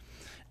 years.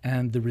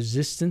 And the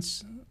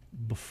resistance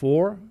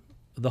before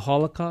the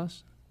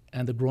Holocaust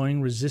and the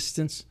growing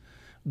resistance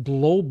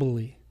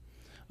globally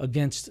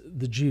against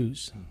the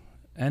Jews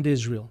and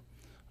Israel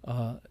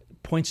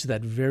points to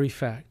that very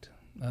fact.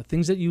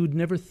 Things that you would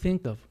never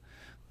think of.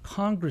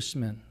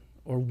 Congressmen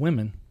or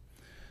women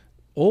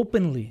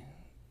openly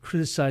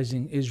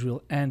criticizing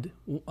Israel and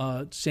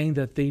saying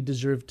that they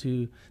deserve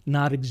to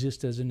not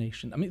exist as a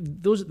nation. I mean,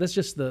 that's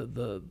just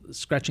the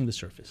scratching the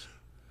surface.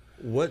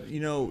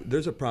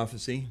 There's a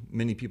prophecy,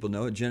 many people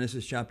know it,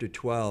 Genesis chapter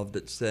 12,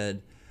 that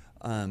said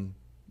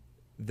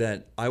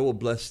that I will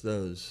bless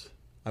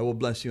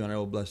you and I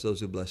will bless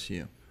those who bless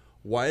you.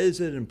 Why is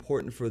it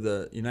important for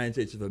the United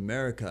States of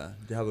America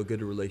to have a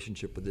good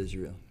relationship with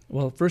Israel?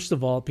 Well, first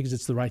of all, because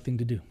it's the right thing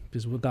to do,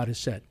 because of what God has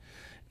said.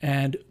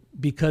 And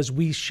because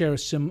we share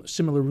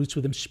similar roots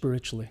with him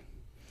spiritually.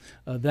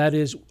 That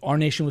is, our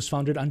nation was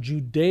founded on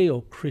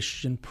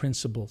Judeo-Christian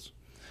principles.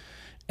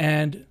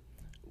 And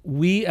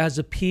we as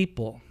a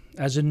people,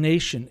 as a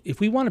nation, if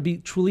we want to be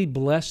truly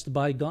blessed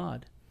by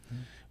God,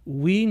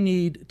 we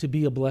need to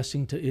be a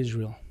blessing to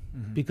Israel.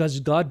 Because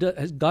God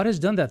has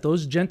done that.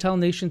 Those Gentile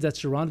nations that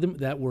surrounded them,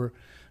 that were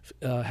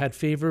had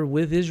favor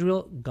with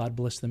Israel, God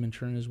blessed them in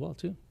turn as well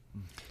too.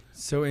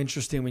 So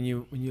interesting when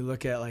you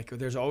look at, like,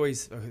 there's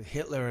always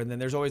Hitler, and then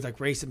there's always like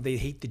racism. They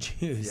hate the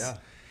Jews. Yeah.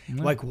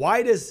 Like,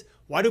 why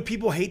do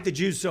people hate the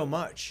Jews so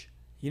much?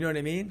 You know what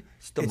I mean?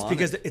 It's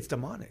because it's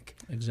demonic.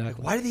 Exactly.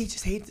 Like, why do they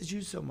just hate the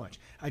Jews so much?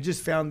 I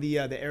just found the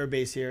air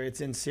base here. It's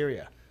in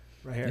Syria,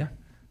 right here. Yeah.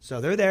 So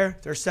they're there.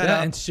 They're set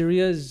up. And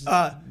Syria is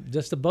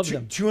just above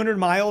them. 200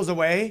 miles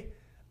away.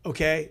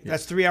 Okay,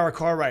 that's 3-hour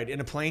car ride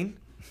in a plane.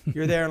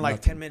 You're there in like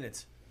 10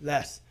 minutes,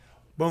 less.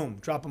 Boom,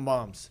 dropping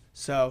bombs.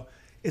 So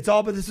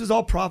but this is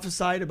all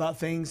prophesied about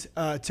things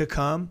to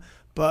come.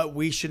 But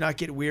we should not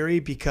get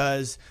weary,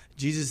 because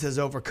Jesus has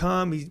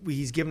overcome.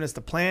 He's given us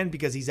the plan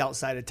because he's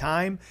outside of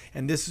time.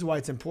 And this is why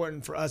it's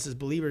important for us as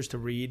believers to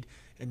read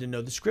and to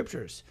know the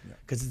scriptures,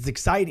 because it's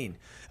exciting.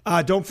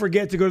 Don't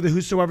forget to go to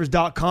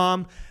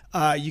thewhosoevers.com.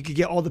 You could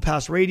get all the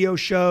past radio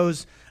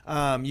shows.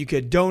 You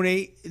could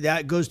donate.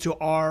 That goes to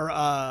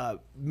our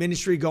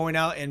ministry going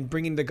out and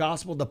bringing the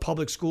gospel to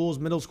public schools,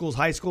 middle schools,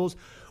 high schools.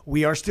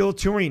 We are still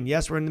touring.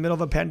 Yes, we're in the middle of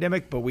a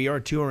pandemic, but we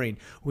are touring.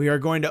 We are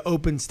going to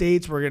open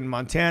states. We're in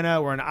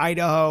Montana. We're in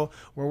Idaho.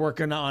 We're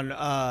working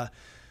on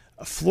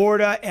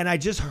Florida. And I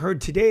just heard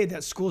today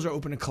that schools are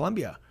open in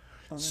Colombia.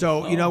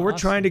 So, we're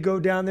trying to go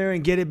down there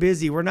and get it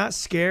busy. We're not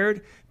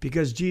scared,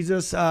 because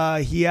Jesus,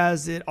 he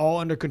has it all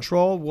under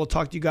control. We'll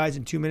talk to you guys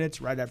in 2 minutes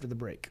right after the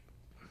break.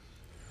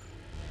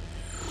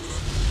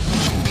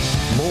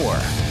 More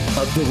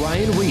of The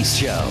Ryan Reese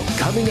Show.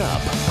 Coming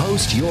up,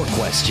 post your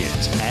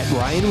questions at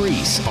Ryan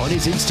Reese on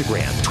his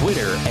Instagram,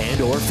 Twitter, and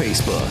or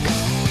Facebook.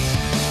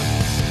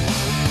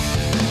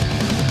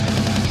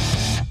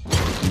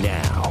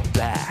 Now,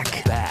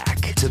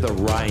 back to The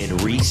Ryan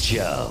Reese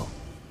Show.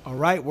 All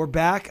right, we're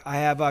back. I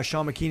have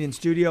Sean McKean in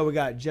studio. We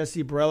got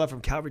Jesse Barela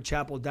from Calvary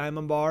Chapel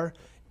Diamond Bar.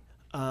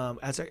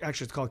 Actually,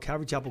 it's called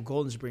Calvary Chapel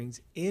Golden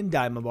Springs in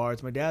Diamond Bar.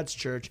 It's my dad's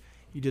church.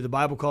 You do the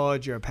Bible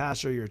college. You're a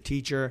pastor. You're a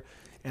teacher.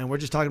 And we're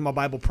just talking about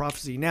Bible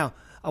prophecy. Now,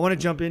 I want to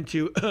jump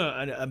into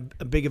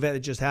a big event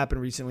that just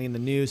happened recently in the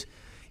news.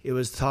 It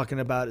was talking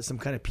about some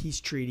kind of peace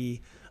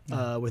treaty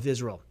with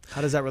Israel.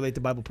 How does that relate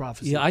to Bible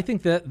prophecy? Yeah, I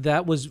think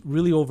that was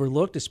really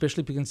overlooked,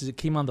 especially because it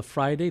came on the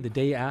Friday, the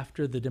day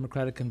after the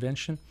Democratic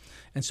Convention.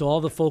 And so all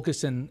the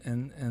focus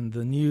and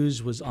the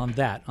news was on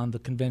that, on the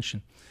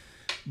convention.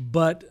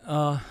 But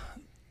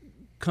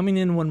coming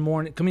in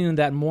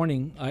that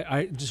morning,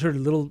 I just heard a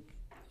little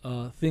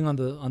thing on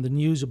the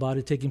news about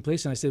it taking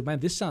place, and I said,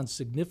 man, this sounds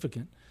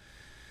significant.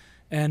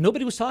 And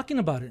nobody was talking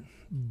about it.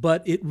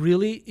 But it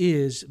really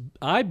is,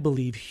 I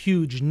believe,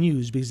 huge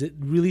news because it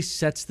really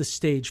sets the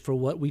stage for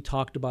what we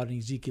talked about in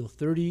Ezekiel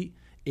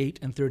 38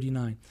 and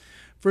 39.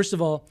 First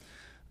of all,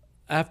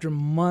 after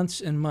months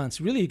and months,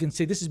 really you can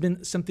say this has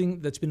been something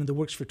that's been in the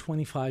works for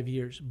 25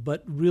 years,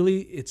 but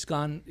really it's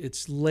gone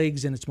its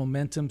legs and its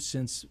momentum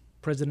since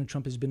President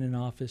Trump has been in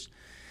office.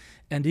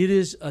 And it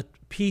is a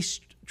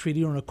peace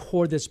treaty or an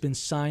accord that's been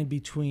signed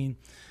between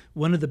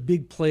one of the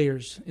big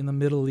players in the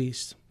Middle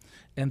East,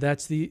 and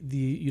that's the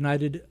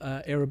United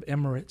Arab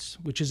Emirates,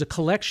 which is a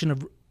collection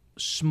of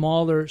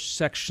smaller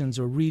sections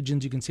or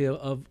regions, you can say,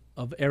 of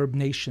Arab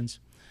nations,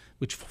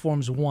 which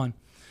forms one.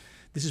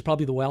 This is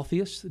probably the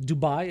wealthiest.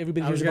 Dubai,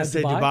 everybody hears about Dubai. I was going to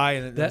say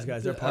Dubai, and those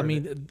guys, they're part of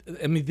it.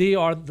 I mean, they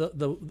are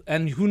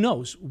and who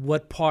knows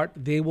what part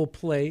they will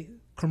play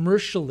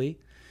commercially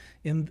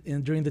in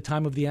during the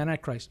time of the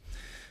Antichrist.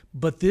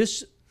 But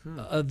this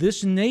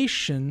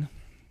nation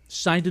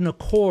signed an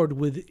accord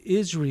with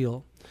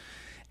Israel.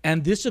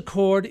 And this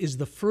accord is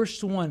the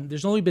first one.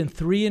 There's only been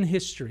 3 in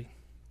history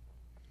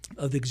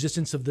of the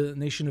existence of the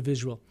nation of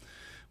Israel,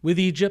 with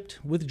Egypt,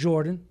 with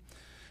Jordan,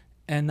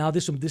 and now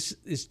this one. This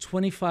is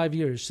 25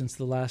 years since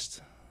the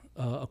last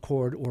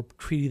accord or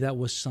treaty that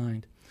was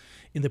signed.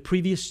 In the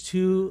previous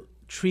 2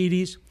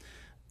 treaties,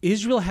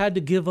 Israel had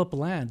to give up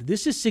land.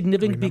 This is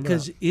significant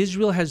because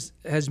Israel has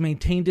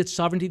maintained its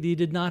sovereignty. They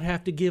did not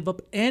have to give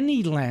up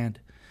any land.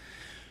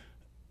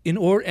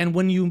 And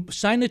when you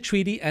sign a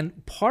treaty,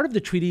 and part of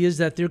the treaty is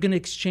that they're going to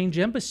exchange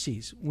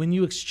embassies. When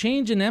you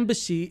exchange an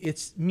embassy,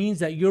 it means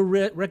that you're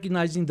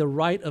recognizing the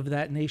right of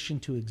that nation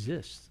to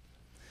exist.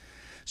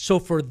 So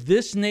for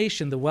this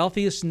nation, the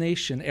wealthiest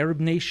nation, Arab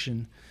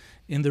nation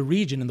in the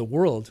region, in the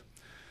world,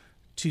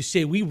 to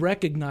say we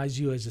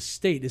recognize you as a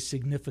state is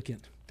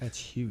significant. That's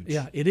huge.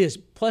 Yeah, it is.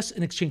 Plus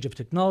an exchange of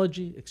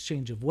technology,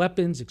 exchange of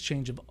weapons,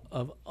 exchange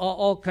of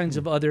all kinds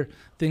of other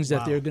things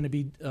that they're going to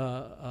be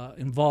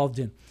involved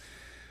in.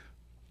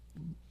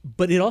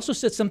 But it also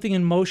set something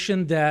in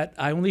motion that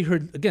I only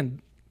heard,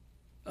 again,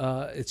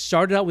 it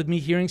started out with me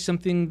hearing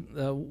something.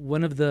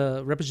 One of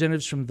the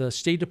representatives from the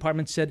State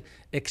Department said,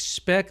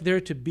 expect there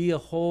to be a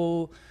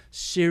whole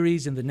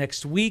series in the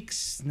next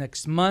weeks,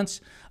 next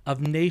months,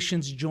 of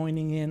nations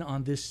joining in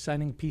on this,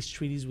 signing peace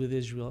treaties with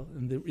Israel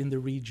in the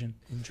region.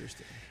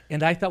 Interesting.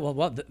 And I thought,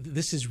 well,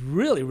 this is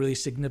really, really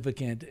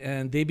significant.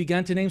 And they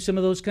began to name some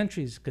of those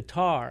countries,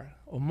 Qatar,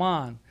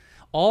 Oman,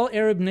 all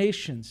Arab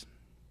nations.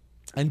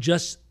 And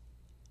just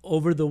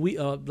over the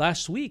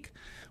last week,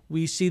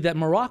 we see that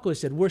Morocco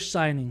said, we're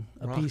signing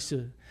a piece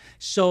of.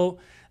 So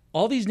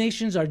all these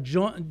nations are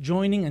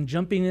joining and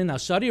jumping in. Now,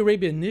 Saudi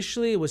Arabia,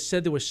 initially, it was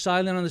said they were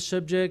silent on the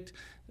subject.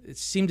 It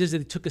seemed as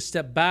if they took a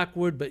step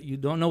backward, but you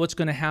don't know what's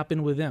going to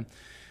happen with them.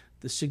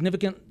 The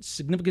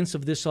significance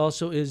of this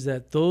also is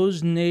that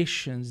those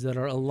nations that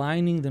are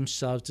aligning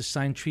themselves to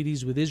sign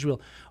treaties with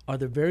Israel are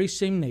the very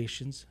same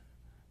nations,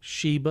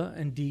 Sheba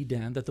and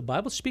Dedan, that the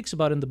Bible speaks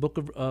about in the book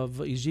of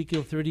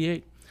Ezekiel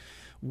 38.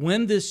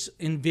 When this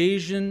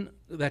invasion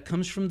that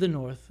comes from the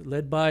north,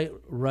 led by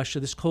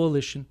Russia, this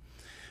coalition,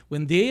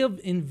 when they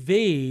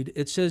invade,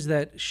 it says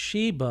that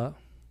Sheba,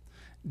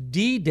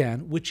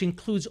 Dedan, which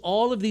includes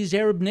all of these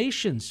Arab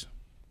nations,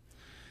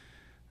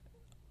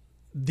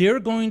 they're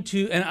going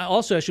to, and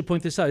also I should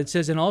point this out, it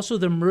says, and also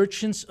the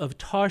merchants of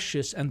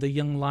Tarshish and the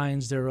young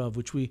lions thereof,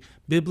 which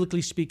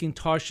biblically speaking,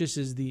 Tarshish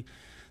is the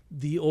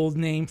biblical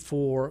name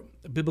for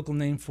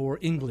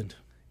England.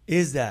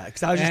 Is that?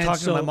 Because I was just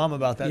talking to my mom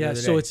about that the other day.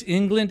 So it's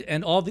England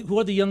and who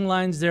are the young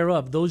lions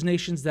thereof? Those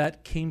nations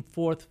that came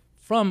forth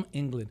from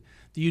England.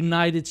 The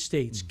United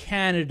States,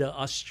 Canada,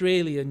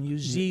 Australia, New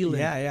Zealand.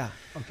 Yeah.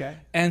 Okay.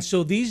 And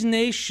so these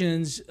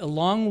nations,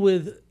 along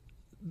with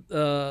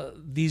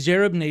these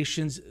Arab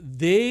nations,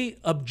 they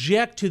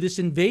object to this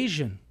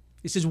invasion.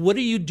 He says, what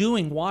are you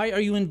doing? Why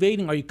are you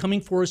invading? Are you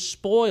coming for a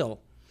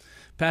spoil?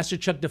 Pastor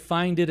Chuck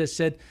defined it as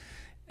said,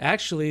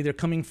 actually, they're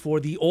coming for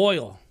the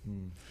oil.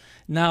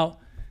 Now,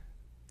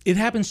 it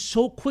happens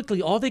so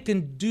quickly. All they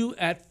can do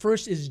at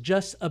first is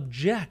just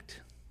object.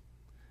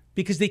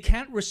 because they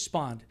can't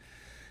respond.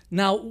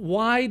 Now,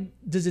 why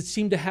does it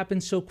seem to happen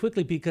so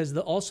quickly? Because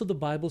also the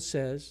Bible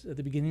says at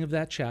the beginning of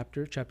that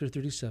chapter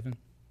 37,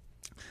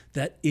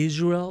 that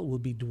Israel will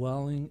be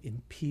dwelling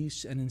in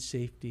peace and in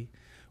safety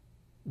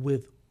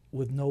with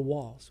no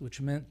walls,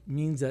 which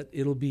means that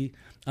it'll be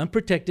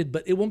unprotected,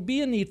 but it won't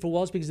be a need for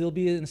walls because they'll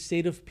be in a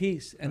state of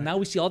peace. And now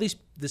we see all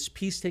this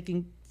peace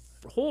taking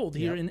hold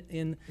here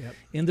in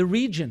the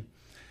region.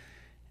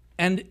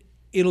 And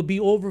it'll be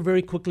over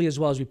very quickly as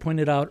well, as we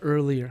pointed out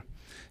earlier.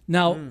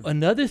 Now,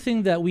 another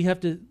thing that we have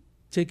to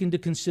take into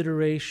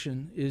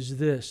consideration is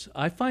this.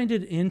 I find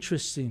it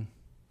interesting.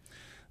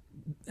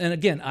 And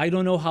again, I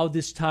don't know how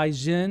this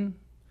ties in,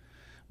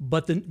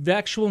 but the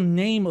actual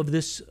name of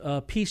this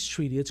peace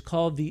treaty, it's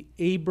called the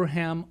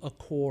Abraham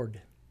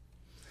Accord.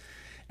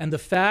 And the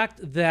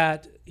fact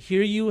that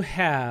here you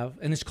have,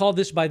 and it's called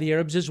this by the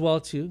Arabs as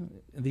well too,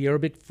 the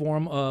Arabic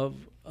form of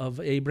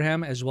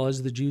Abraham, as well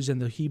as the Jews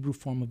and the Hebrew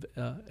form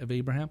of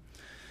Abraham.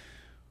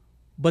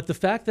 But the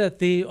fact that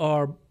they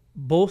are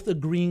both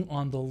agreeing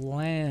on the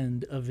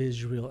land of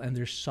Israel and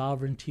their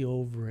sovereignty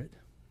over it,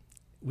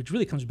 which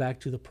really comes back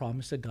to the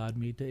promise that God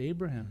made to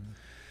Abraham. Mm-hmm.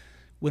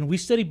 When we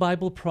study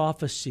Bible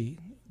prophecy,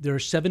 there are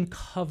 7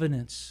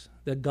 covenants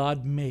that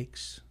God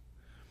makes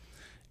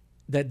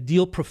that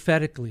deal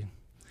prophetically.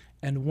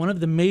 And one of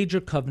the major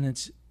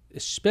covenants,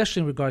 especially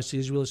in regards to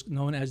Israel, is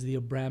known as the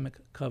Abrahamic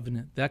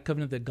covenant. That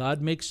covenant that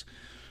God makes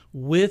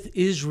with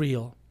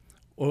Israel,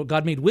 or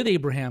God made with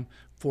Abraham,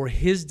 for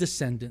his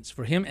descendants,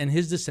 for him and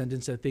his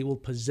descendants, that they will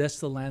possess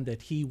the land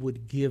that he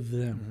would give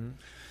them. Mm-hmm.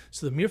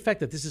 So the mere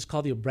fact that this is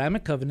called the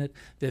Abrahamic covenant,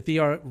 that they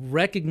are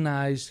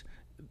recognized,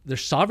 their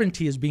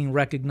sovereignty is being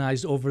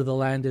recognized over the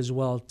land as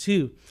well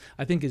too,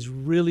 I think is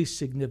really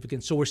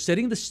significant. So we're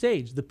setting the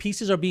stage. The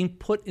pieces are being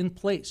put in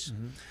place.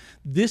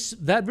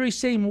 Mm-hmm. That very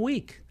same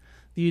week,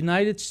 the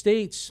United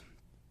States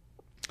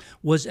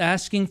was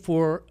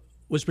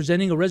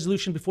presenting a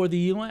resolution before the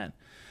UN,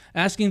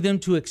 asking them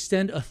to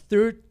extend a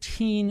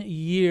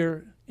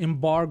 13-year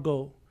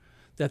embargo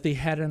that they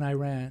had in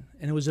Iran,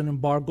 and it was an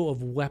embargo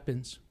of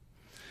weapons.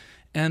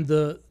 And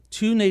the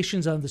 2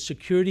 nations on the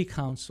Security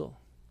Council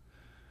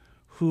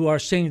who are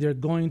saying they're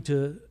going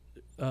to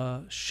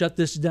shut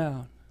this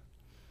down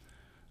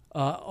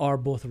are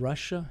both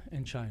Russia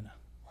and China.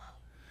 Wow.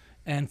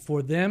 And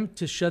for them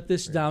to shut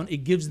this down,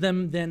 it gives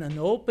them then an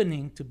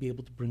opening to be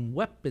able to bring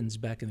weapons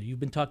back in there. You've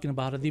been talking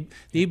about it.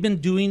 They've been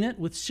doing it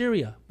with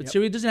Syria, but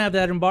Syria doesn't have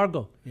that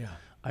embargo. Yeah,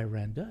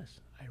 Iran does.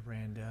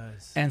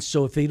 And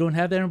so if they don't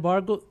have that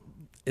embargo,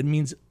 it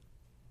means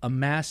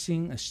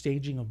amassing, a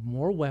staging of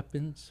more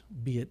weapons,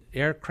 be it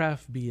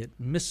aircraft, be it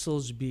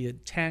missiles, be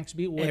it tanks,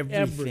 be it whatever.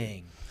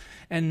 Everything.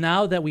 And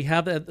now that we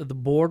have at the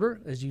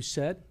border, as you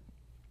said,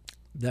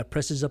 that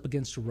presses up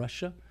against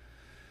Russia,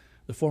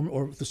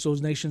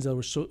 those nations that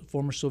were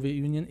former Soviet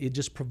Union, it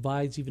just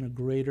provides even a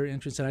greater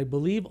entrance. And I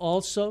believe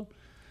also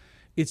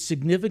it's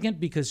significant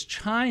because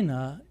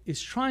China is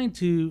trying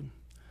to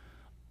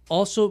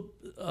also,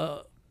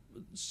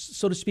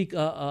 so to speak,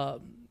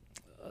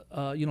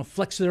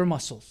 flex their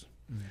muscles.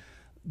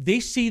 They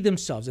see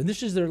themselves, and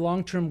this is their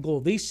long-term goal,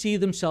 they see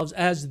themselves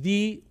as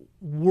the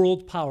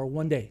world power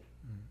one day.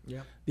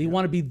 They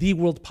want to be the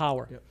world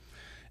power.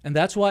 And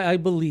that's why I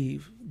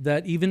believe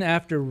that even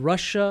after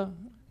Russia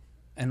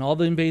and all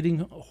the invading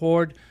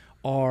horde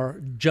are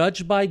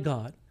judged by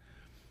God,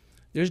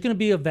 there's going to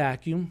be a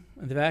vacuum,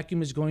 and the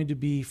vacuum is going to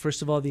be,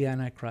 first of all, the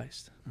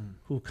Antichrist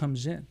who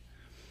comes in.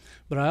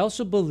 But I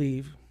also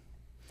believe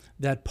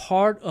that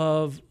part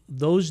of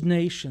those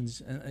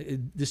nations,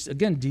 this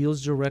again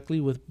deals directly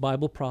with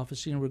Bible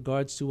prophecy in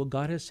regards to what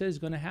God has said is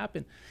going to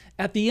happen.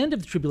 At the end of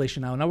the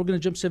tribulation now we're going to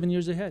jump 7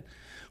 years ahead,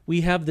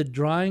 we have the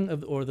drying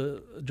of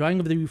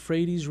the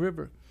Euphrates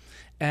River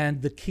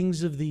and the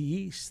kings of the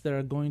east that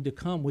are going to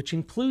come, which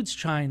includes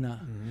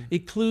China,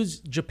 includes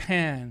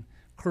Japan,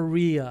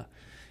 Korea,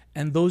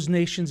 and those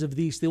nations of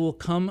the east. They will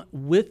come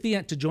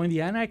to join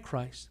the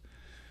Antichrist,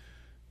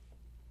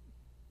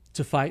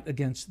 to fight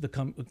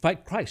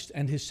fight Christ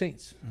and his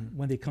saints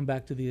when they come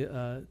back to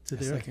the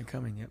second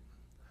coming. Yep.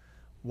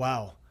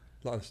 Wow.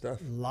 A lot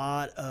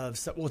of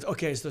stuff. Well,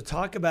 okay, so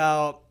talk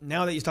about,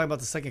 now that you're talking about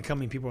the second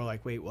coming, people are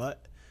like, wait,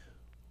 what?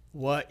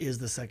 What is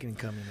the second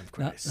coming of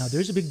Christ? Now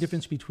there's a big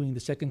difference between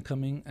the second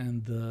coming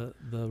and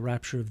the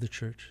rapture of the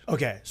church.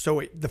 Okay,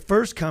 so the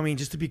first coming,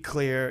 just to be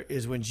clear,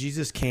 is when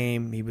Jesus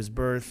came. He was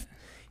birthed.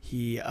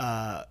 He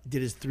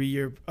did his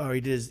 3-year, or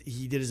he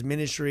did his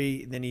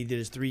ministry. Then he did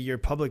his 3-year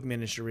public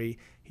ministry.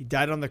 He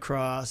died on the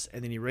cross,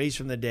 and then he raised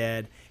from the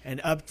dead.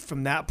 And up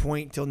from that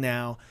point till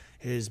now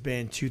has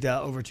been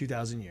over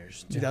 2,000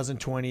 years.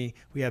 2020,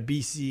 we have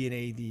BC and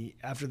AD,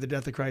 after the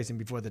death of Christ and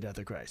before the death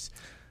of Christ.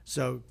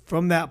 So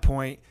from that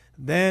point,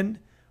 then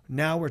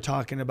now we're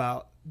talking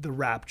about the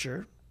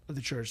rapture of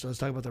the church. So let's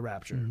talk about the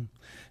rapture. Mm-hmm.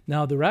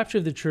 Now the rapture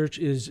of the church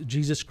is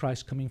Jesus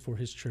Christ coming for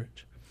his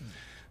church.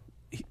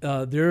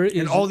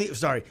 And all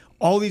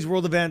these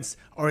world events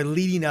are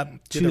leading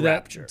up to the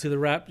rapture. To the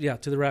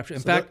rapture.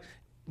 In fact,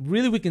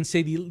 really we can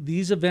say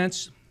these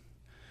events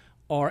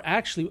are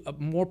actually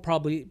more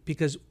probably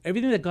because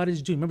everything that God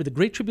is doing. Remember, the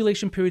Great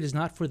Tribulation period is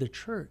not for the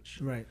church.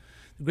 Right.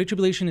 The Great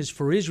Tribulation is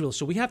for Israel.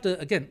 So we have to,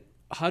 again,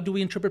 how do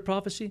we interpret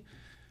prophecy?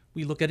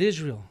 We look at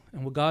Israel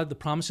and the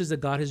promises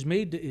that God has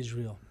made to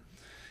Israel.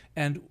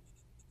 And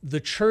the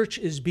church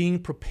is being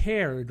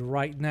prepared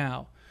right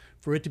now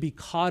for it to be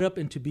caught up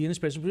and to be in his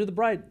presence. We're the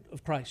bride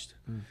of Christ.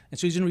 And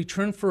so he's going to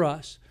return for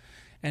us.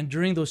 And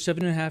during those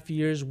 7.5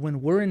 years,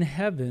 when we're in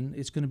heaven,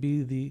 it's going to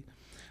be the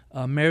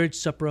marriage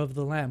supper of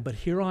the Lamb. But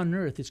here on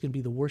earth, it's going to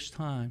be the worst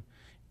time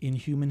in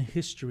human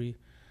history,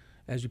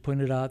 as we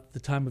pointed out, the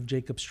time of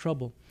Jacob's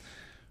trouble.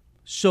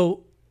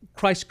 So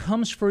Christ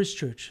comes for his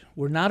church.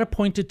 We're not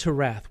appointed to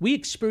wrath. We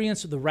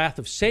experience the wrath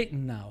of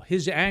Satan now,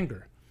 his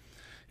anger,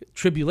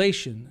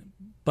 tribulation,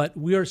 but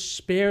we are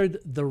spared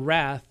the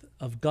wrath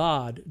of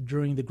God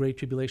during the Great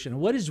Tribulation.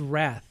 And what is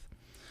wrath?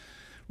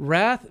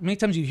 Wrath, many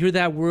times you hear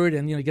that word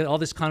and you get all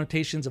these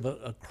connotations of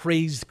a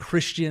crazed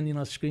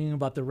Christian, screaming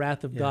about the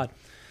wrath of God.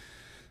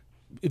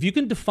 If you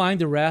can define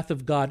the wrath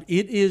of God,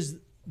 it is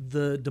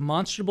the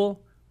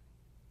demonstrable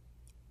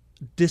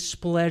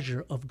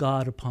displeasure of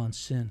God upon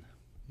sin.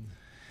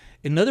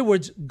 In other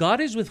words, God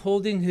is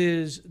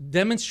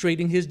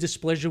demonstrating his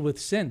displeasure with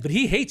sin, but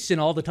he hates sin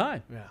all the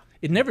time. Yeah.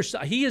 It never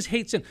stops. He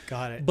hates sin.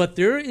 Got it. But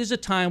there is a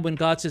time when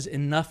God says,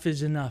 enough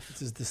is enough. It's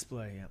his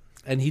display, yeah.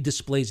 And he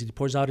displays it. He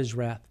pours out his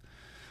wrath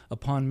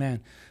upon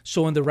man.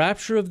 So in the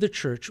rapture of the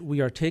church, we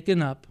are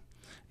taken up.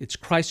 It's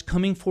Christ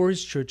coming for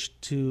his church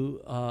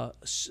to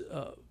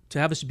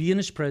have us be in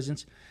his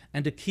presence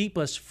and to keep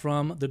us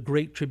from the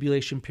great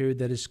tribulation period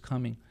that is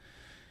coming.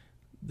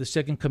 The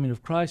second coming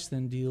of Christ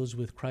then deals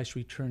with Christ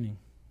returning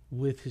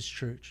with his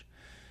church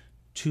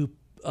to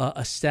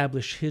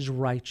establish his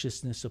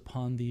righteousness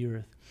upon the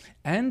earth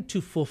and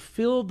to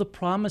fulfill the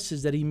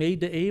promises that he made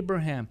to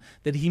Abraham,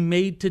 that he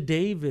made to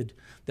David,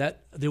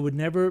 that there would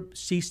never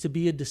cease to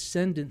be a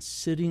descendant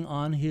sitting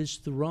on his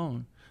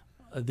throne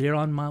there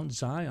on Mount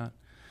Zion.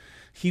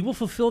 He will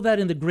fulfill that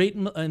in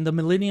the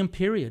millennium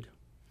period.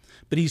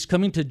 But he's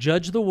coming to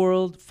judge the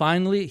world.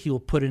 Finally, he will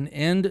put an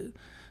end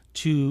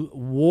to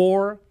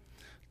war,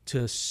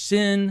 to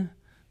sin,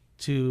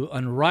 to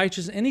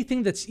unrighteousness,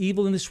 anything that's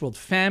evil in this world,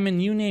 famine,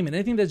 you name it,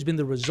 anything that's been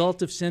the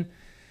result of sin,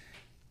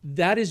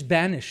 that is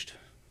banished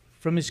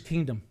from his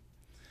kingdom.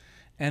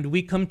 And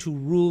we come to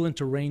rule and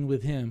to reign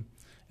with him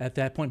at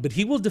that point. But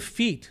he will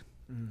defeat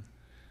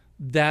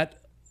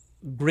that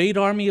great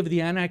army of the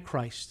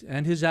Antichrist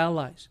and his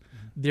allies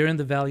there in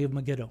the valley of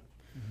Megiddo.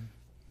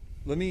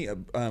 Let me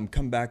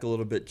come back a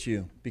little bit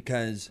too,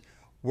 because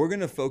we're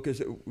going to focus,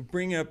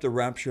 bringing up the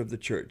rapture of the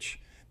church.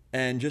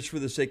 And just for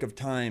the sake of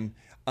time,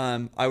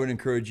 I would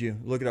encourage you,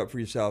 look it up for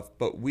yourself.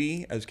 But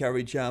we, as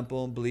Calvary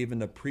Chapel, believe in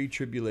the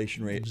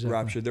pre-tribulation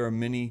rapture. There are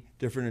many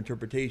different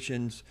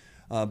interpretations,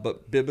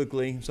 but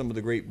biblically, some of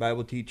the great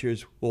Bible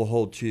teachers will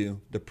hold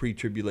to the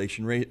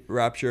pre-tribulation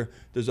rapture.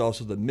 There's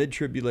also the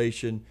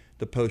mid-tribulation,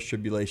 the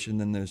post-tribulation,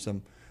 then there's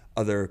some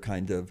other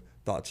kind of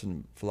thoughts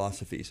and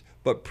philosophies.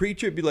 But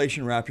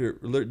pre-tribulation rapture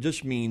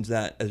just means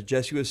that, as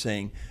Jesse was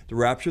saying, the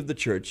rapture of the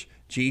church,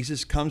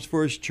 Jesus comes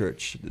for his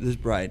church, his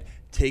bride,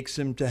 takes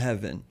him to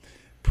heaven.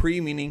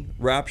 Pre meaning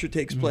rapture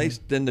takes place,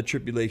 then the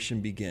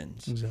tribulation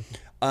begins. Exactly.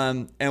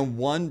 And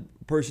one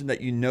person that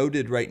you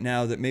noted right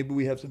now that maybe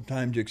we have some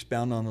time to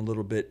expound on a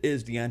little bit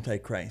is the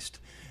Antichrist.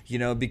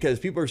 Because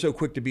people are so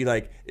quick to be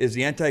like, is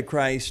the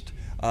Antichrist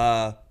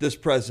this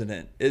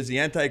president? Is the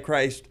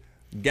Antichrist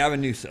Gavin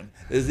Newsom?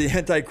 Is the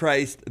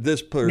Antichrist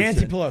this person?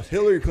 Nancy Pelosi.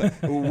 Hillary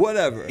Clinton.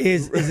 Whatever.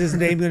 Is his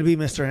name going to be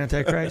Mr.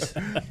 Antichrist?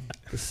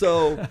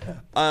 So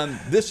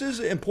this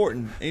is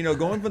important.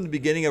 Going from the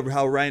beginning of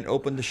how Ryan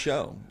opened the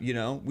show,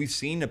 we've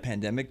seen a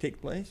pandemic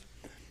take place.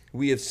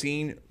 We have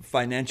seen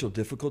financial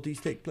difficulties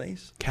take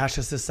place.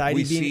 Cashless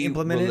society being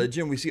implemented.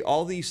 Religion. We see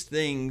all these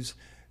things.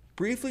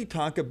 Briefly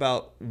talk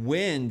about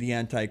when the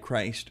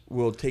Antichrist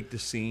will take the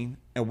scene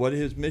and what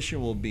his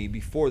mission will be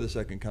before the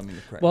second coming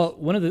of Christ. Well,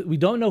 we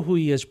don't know who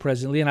he is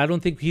presently, and I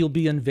don't think he'll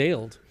be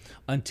unveiled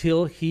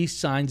until he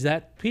signs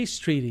that peace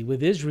treaty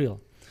with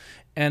Israel.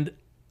 And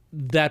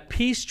that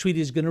peace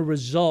treaty is going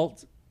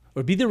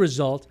to be the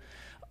result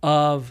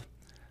of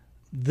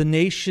the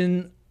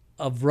nation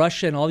of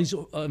Russia and all these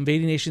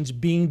invading nations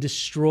being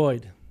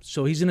destroyed.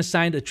 So he's going to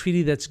sign a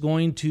treaty that's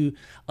going to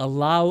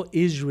allow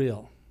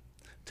Israel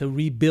to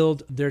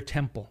rebuild their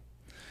temple.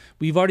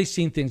 We've already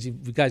seen things,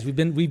 guys. We've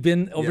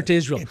been over to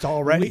Israel. It's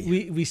all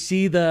ready. We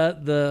see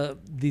the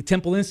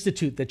Temple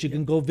Institute that you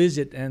can go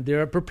visit, and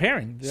they're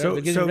preparing.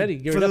 They're getting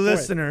ready. For the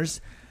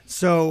listeners,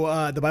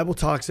 the Bible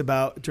talks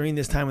about during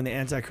this time when the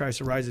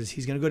Antichrist arises,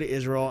 he's going to go to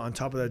Israel on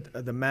top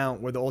of the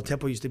mount where the old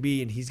temple used to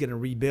be, and he's going to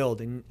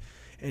rebuild. And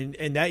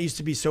that used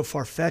to be so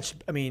far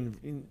fetched. I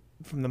mean,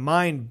 from the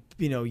mind,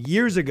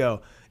 years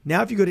ago.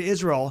 Now, if you go to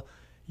Israel,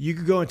 you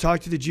could go and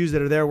talk to the Jews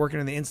that are there working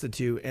in the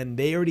Institute, and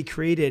they already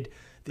created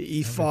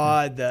the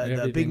ephod,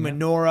 the big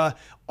menorah.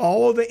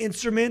 All of the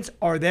instruments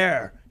are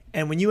there.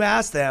 And when you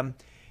ask them,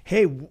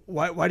 hey,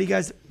 why'd you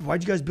guys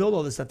build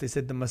all this stuff? They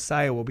said the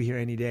Messiah will be here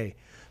any day.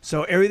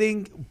 So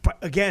everything,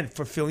 again,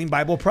 fulfilling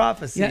Bible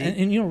prophecy. Yeah,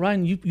 and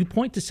Ryan, you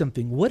point to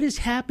something. What is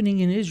happening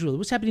in Israel?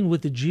 What's happening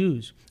with the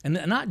Jews? And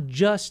not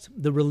just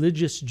the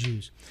religious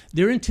Jews.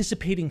 They're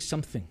anticipating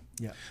something.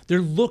 Yeah. They're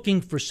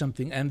looking for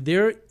something. And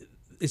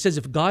it says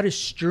if God is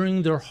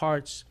stirring their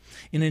hearts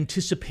in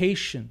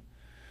anticipation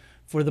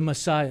for the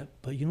Messiah.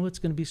 But you know what's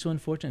going to be so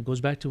unfortunate? It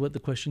goes back to what the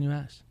question you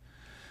asked.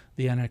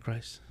 The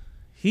Antichrist.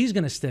 He's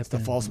going to step in,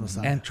 the false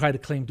Messiah, and try to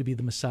claim to be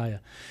the Messiah.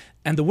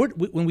 And the word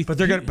when we but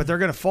they're going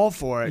to fall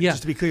for it. Yeah.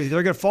 Just to be clear,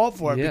 they're going to fall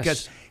for it Yes.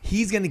 because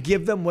he's going to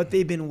give them what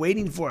they've been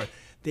waiting for.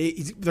 They're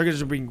going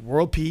to bring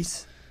world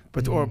peace,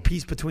 or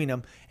peace between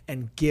them,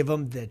 and give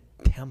them the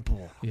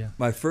temple. Yeah.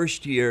 My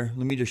first year,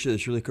 let me just share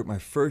this really quick. My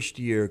first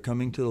year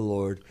coming to the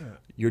Lord,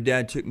 your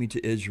dad took me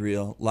to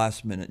Israel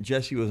last minute.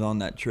 Jesse was on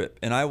that trip,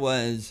 and I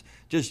was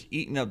just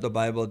eating up the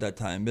Bible at that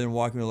time. Been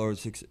walking with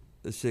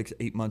the Lord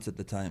 8 months at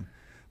the time.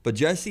 But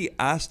Jesse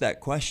asked that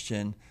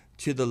question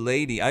to the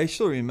lady. I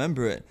still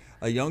remember it.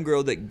 A young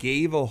girl that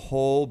gave a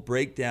whole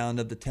breakdown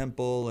of the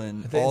temple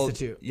and At the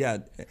Institute. Yeah.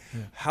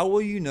 How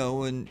will you know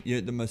when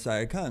the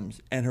Messiah comes?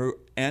 And her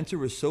answer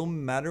was so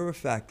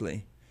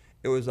matter-of-factly.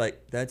 It was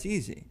like, that's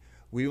easy.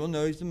 We will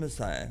know he's the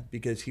Messiah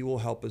because he will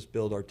help us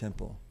build our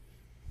temple.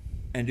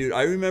 And dude,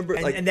 I remember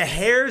and the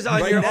hairs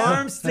on your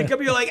arms stick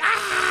up. You're like,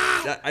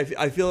 ah!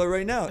 I feel it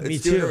right now.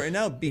 It's doing it right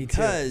now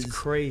because it's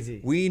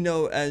crazy. We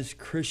know as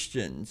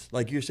Christians,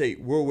 like you say,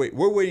 we're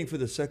waiting for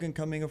the second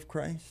coming of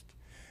Christ.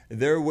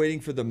 They're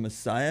waiting for the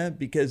Messiah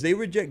because they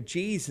reject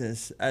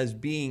Jesus as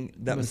being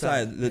that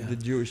Messiah, the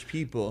Jewish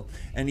people.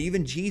 And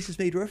even Jesus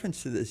made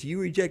reference to this. You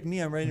reject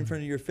me, I'm right in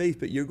front of your face,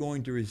 but you're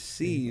going to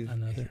receive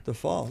the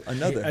fall.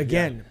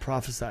 Another.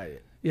 Prophesied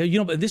it.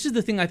 Yeah, but this is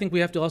the thing I think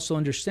we have to also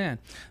understand.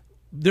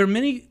 There are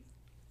many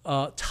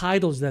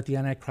titles that the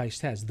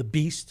Antichrist has. The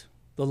beast,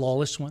 the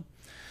lawless one.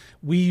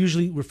 We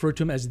usually refer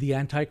to him as the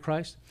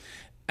Antichrist.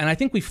 And I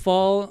think we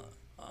fall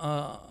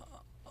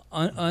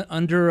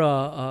under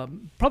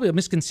probably a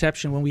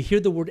misconception when we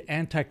hear the word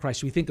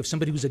Antichrist. We think of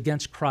somebody who's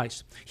against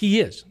Christ. He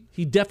is.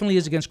 He definitely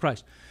is against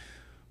Christ.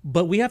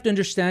 But we have to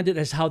understand it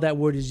as how that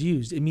word is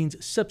used. It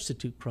means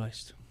substitute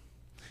Christ.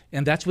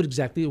 And that's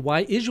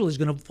why Israel is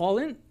going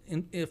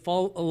to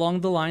fall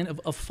along the line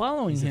of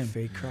following him. He's a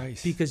fake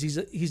Christ. Because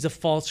he's a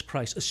false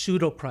Christ, a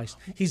pseudo-Christ.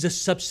 He's a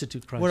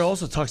substitute Christ. What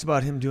also talks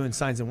about him doing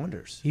signs and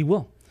wonders. He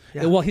will.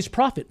 Yeah. Well, his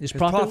prophet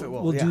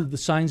will do the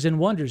signs and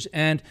wonders.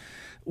 And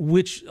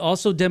which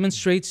also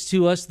demonstrates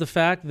to us the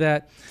fact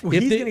that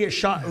he's going to get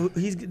shot.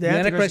 The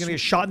Antichrist is going to get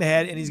shot in the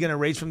head, and he's going to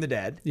raise from the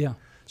dead. Yeah.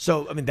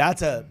 So I mean,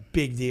 that's a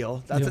big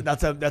deal.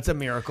 That's a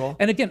miracle.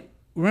 And again,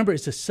 remember,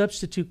 it's a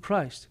substitute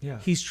Christ. Yeah.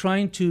 He's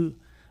trying to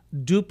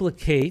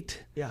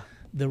duplicate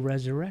the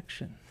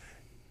resurrection.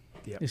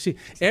 Yep. You see,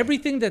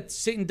 everything that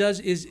Satan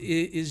does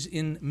is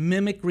in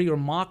mimicry or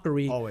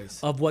mockery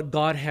of what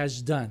God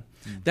has done.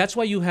 That's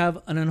why you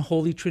have an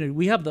unholy Trinity.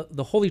 We have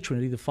the Holy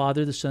Trinity, the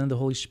Father, the Son, and the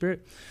Holy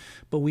Spirit.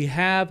 But we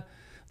have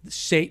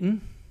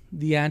Satan,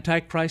 the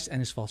Antichrist, and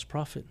his false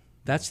prophet.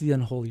 That's the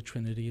unholy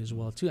Trinity as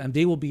well, too. And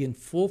they will be in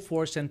full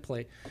force and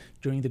play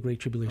during the Great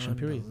Tribulation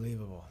period.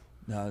 Unbelievable.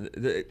 Now,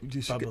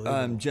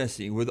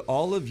 Jesse, with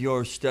all of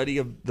your study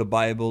of the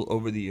Bible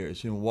over the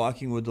years and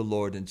walking with the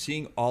Lord and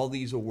seeing all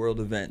these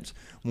world events,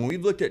 when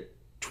we've looked at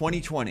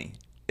 2020,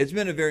 it's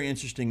been a very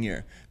interesting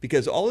year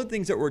because all the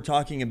things that we're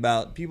talking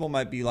about, people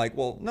might be like,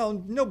 well,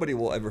 no, nobody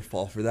will ever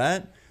fall for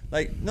that.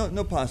 Like,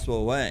 no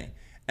possible way.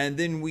 And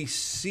then we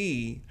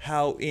see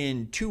how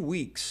in 2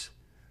 weeks,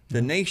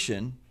 the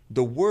nation,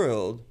 the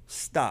world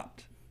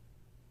stopped.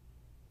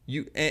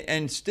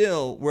 And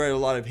still, we're at a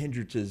lot of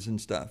hindrances and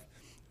stuff.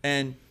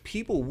 And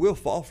people will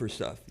fall for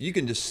stuff. You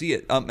can just see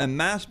it. A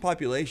mass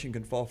population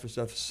can fall for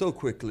stuff so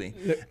quickly.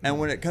 And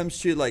when it comes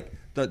to like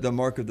the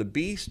mark of the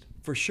beast,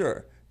 for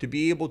sure, to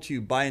be able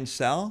to buy and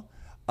sell,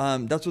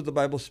 that's what the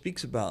Bible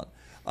speaks about.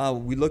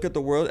 We look at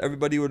the world.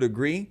 Everybody would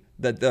agree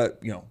that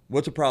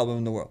what's a problem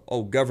in the world?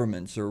 Oh,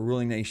 governments or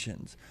ruling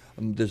nations.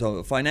 There's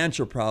a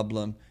financial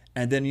problem,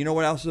 and then you know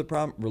what else is a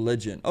problem?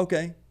 Religion.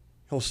 Okay,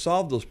 he'll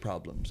solve those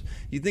problems.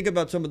 You think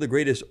about some of the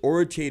greatest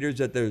orators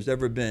that there's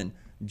ever been.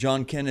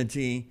 John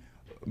Kennedy,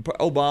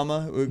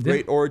 Obama, a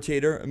great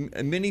orator.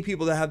 Many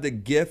people that have the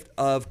gift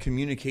of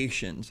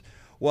communications.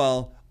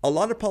 Well, a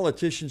lot of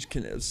politicians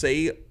can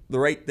say the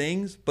right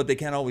things, but they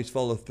can't always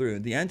follow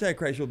through. The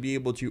Antichrist will be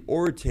able to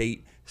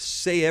orate,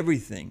 say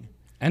everything.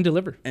 And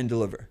deliver.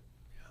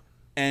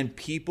 And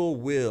people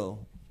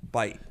will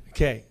bite.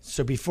 Okay,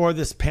 so before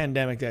this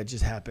pandemic that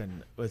just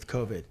happened with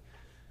COVID,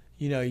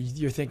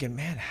 you're thinking,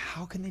 man,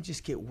 how can they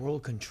just get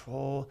world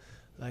control?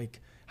 Like,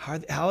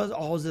 how are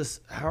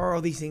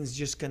all these things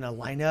just going to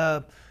line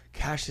up?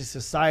 Cashless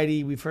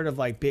society. We've heard of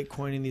like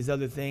Bitcoin and these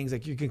other things.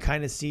 Like you can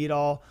kind of see it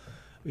all.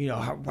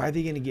 Why are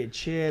they going to get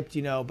chipped?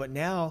 But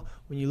now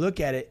when you look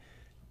at it,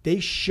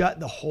 they shut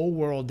the whole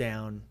world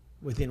down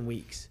within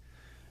weeks.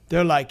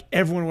 They're like,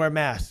 everyone wear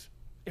masks.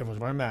 Everyone's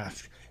wearing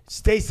masks.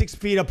 Stay 6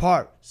 feet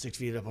apart. 6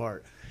 feet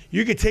apart.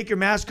 You could take your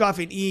mask off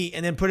and eat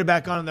and then put it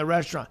back on in the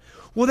restaurant.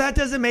 Well, that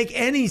doesn't make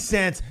any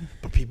sense,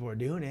 but people are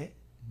doing it,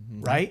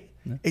 right?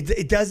 Yeah.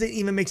 It doesn't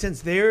even make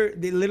sense. They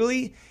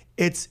literally,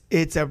 it's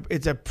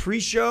a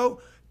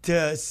pre-show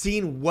to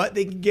seeing what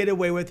they can get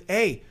away with.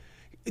 Hey,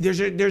 there's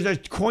a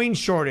coin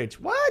shortage.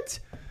 What?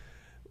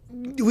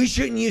 We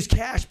shouldn't use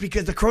cash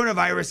because the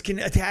coronavirus can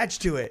attach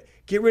to it.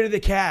 Get rid of the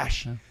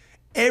cash. Yeah.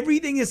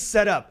 Everything is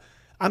set up.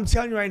 I'm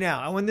telling you right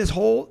now, when this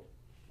whole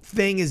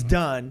thing is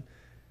done,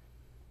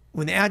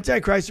 when the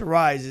Antichrist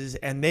arises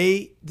and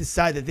they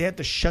decide that they have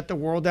to shut the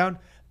world down,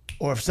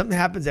 or if something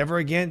happens ever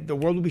again, the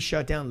world will be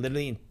shut down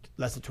literally in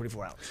less than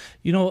 24 hours.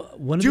 You know,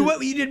 do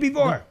what you did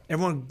before. No.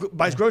 Everyone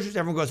buys groceries,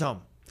 everyone goes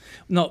home.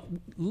 No,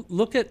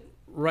 look at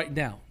right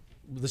now,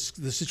 the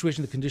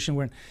situation, the condition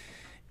we're in.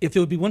 If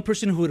there would be one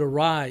person who would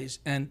arise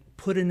and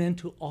put an end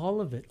to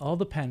all of it, all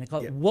the panic,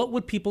 what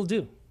would people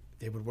do?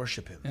 They would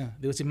worship him. Yeah,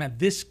 they would say, man,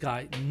 this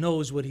guy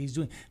knows what he's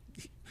doing.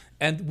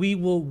 And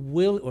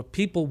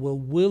people will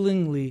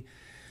willingly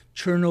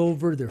turn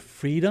over their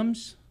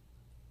freedoms,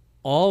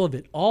 all of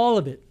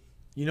it.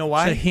 You know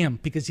why? To him,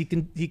 because he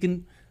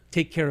can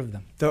take care of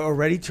them. They're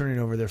already turning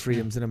over their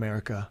freedoms in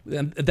America.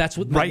 And that's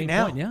what right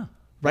now. Point, yeah.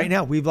 Right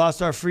now, we've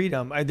lost our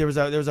freedom. There was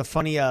a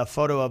funny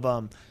photo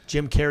of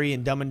Jim Carrey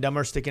and Dumb and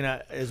Dumber sticking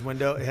out his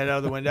head out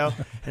of the window,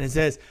 and it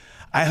says,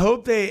 I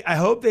hope they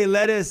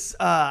let us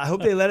out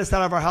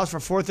of our house for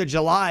 4th of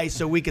July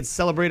so we could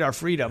celebrate our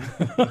freedom.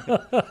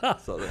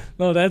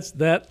 No,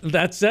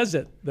 that says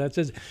it. That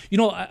says it. You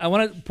know, I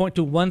want to point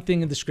to one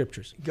thing in the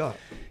scriptures. Go.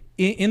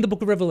 In the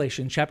book of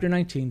Revelation, chapter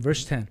 19,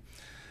 verse 10,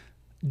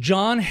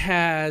 John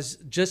has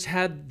just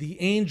had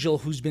the angel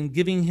who's been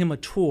giving him a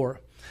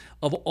tour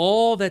of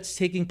all that's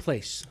taking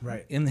place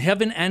in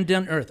heaven and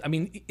on earth. I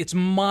mean, it's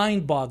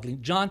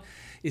mind-boggling. John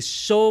is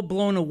so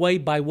blown away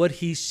by what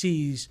he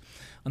sees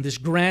on this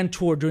grand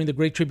tour during the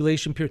Great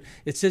Tribulation period.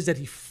 It says that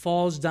he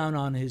falls down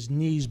on his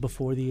knees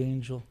before the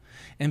angel.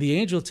 And the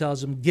angel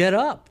tells him, get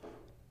up.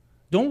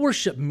 Don't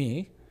worship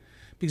me,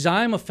 because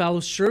I am a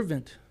fellow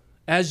servant,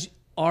 as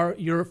are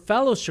your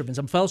fellow servants.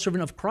 I'm a fellow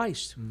servant of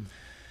Christ.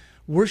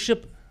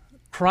 Worship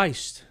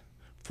Christ,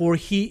 for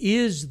he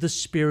is the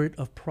spirit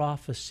of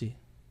prophecy.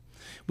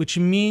 Which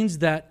means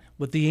that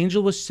what the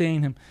angel was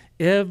saying to him,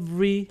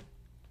 every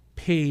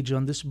page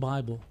on this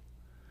Bible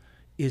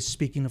is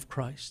speaking of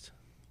Christ.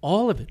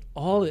 All of it.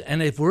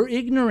 And if we're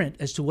ignorant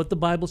as to what the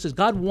Bible says,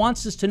 God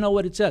wants us to know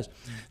what it says.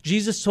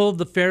 Jesus told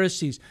the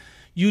Pharisees,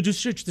 you do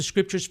search the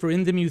scriptures, for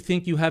in them you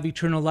think you have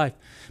eternal life.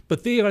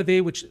 But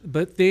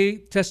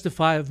they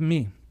testify of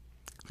me.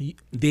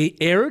 They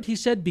erred, he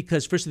said,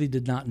 because first they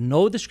did not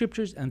know the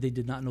scriptures and they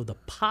did not know the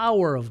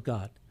power of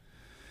God.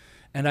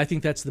 And I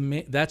think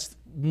that's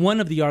one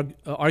of the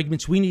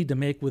arguments we need to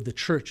make with the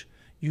church.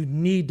 You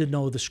need to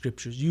know the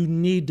scriptures. You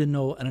need to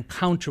know an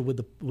encounter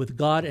with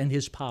God and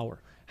his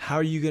power. How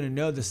are you going to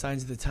know the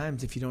signs of the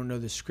times if you don't know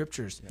the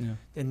scriptures? Yeah.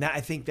 And I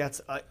think that's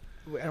I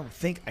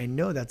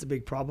know that's a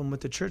big problem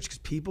with the church, because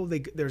people,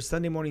 they're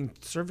Sunday morning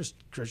service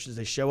Christians.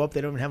 They show up,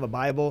 they don't even have a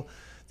Bible.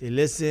 They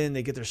listen,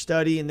 they get their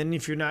study, and then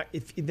if you're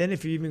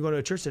even going to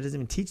a church that doesn't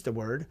even teach the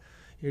word,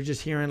 you're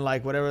just hearing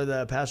like whatever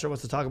the pastor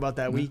wants to talk about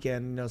that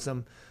weekend. You know,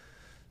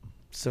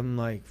 some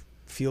like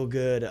feel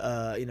good,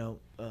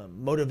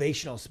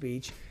 motivational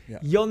speech. Yeah.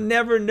 You'll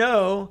never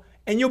know,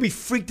 and you'll be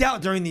freaked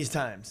out during these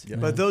times. Yeah.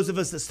 But those of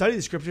us that study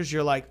the scriptures,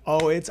 you're like,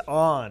 oh, it's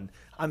on.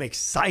 I'm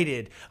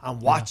excited. I'm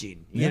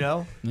watching. You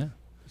know. Yeah.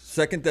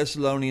 2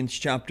 Thessalonians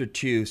chapter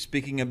 2,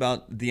 speaking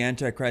about the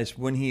Antichrist,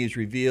 when he is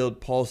revealed,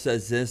 Paul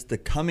says this: the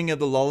coming of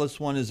the lawless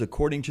one is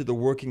according to the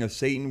working of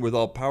Satan, with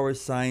all power,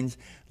 signs,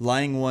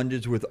 lying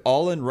wonders, with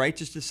all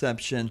unrighteous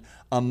deception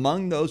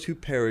among those who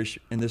perish.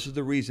 And this is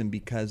the reason,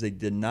 because they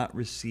did not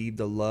receive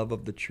the love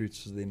of the truth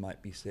so they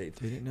might be saved.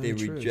 They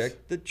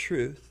reject the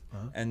truth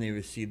and they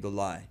receive the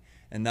lie.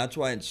 And that's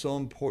why it's so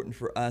important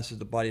for us as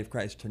the body of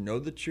Christ to know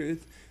the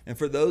truth. And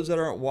for those that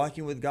aren't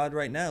walking with God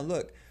right now,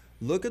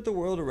 look at the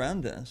world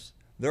around us.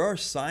 There are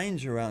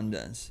signs around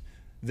us.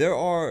 There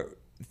are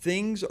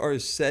things are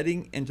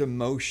setting into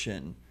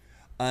motion.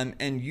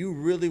 And you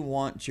really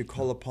want to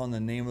call upon the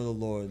name of the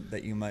Lord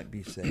that you might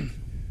be saved.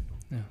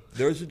 Yeah.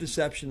 There's a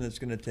deception that's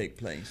going to take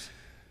place.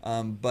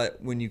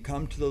 But when you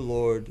come to the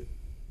Lord,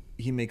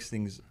 he makes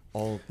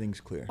all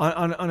things clear.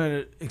 On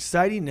an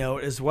exciting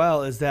note as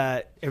well, is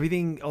that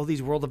all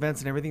these world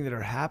events and everything that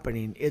are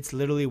happening, it's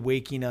literally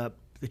waking up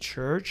the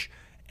church.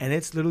 And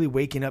it's literally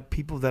waking up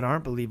people that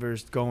aren't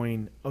believers,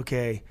 going,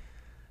 okay,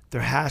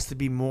 there has to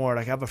be more.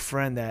 Like I have a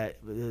friend that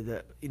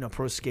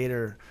pro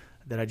skater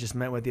that I just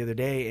met with the other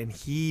day, and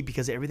he,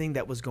 because of everything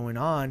that was going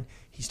on,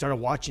 he started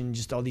watching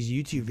just all these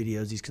YouTube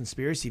videos, these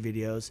conspiracy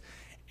videos,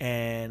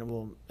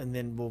 and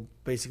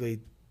basically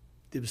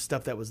it was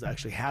stuff that was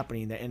actually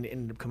happening that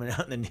ended up coming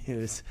out in the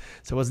news.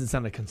 So it wasn't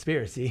sound like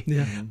conspiracy.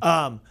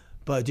 Yeah.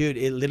 But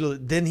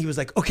dude, then he was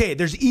like, okay,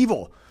 there's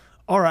evil.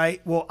 All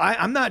right, well,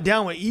 I'm not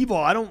down with evil.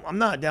 I'm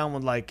not down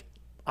with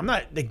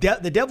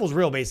the devil's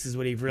real, basically, is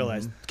what he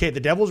realized. Mm-hmm. Okay, the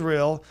devil's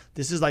real.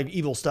 This is like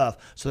evil stuff.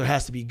 So there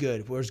has to be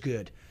good. Where's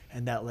good?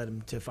 And that led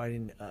him to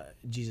finding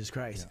Jesus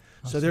Christ.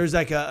 Yeah. Awesome. So there's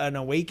like an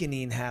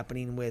awakening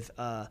happening with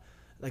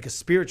like a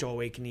spiritual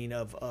awakening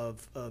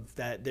of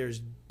that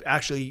there's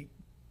actually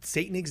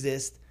Satan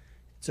exists,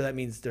 so that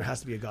means there has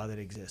to be a God that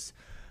exists.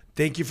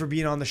 Thank you for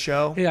being on the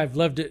show. Hey, I've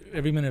loved it,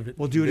 every minute of it.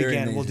 We'll do it Very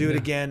again. amazing. We'll do it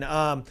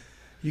again.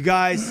 You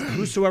guys,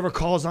 whosoever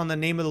calls on the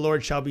name of the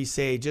Lord shall be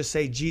saved. Just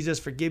say, Jesus,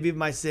 forgive me of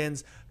my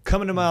sins.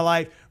 Come into my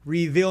life.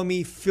 Reveal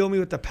me. Fill me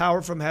with the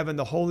power from heaven,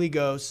 the Holy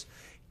Ghost.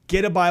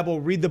 Get a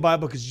Bible. Read the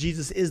Bible because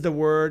Jesus is the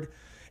Word.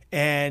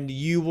 And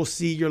you will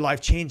see your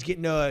life change. Get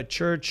into a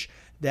church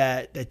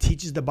that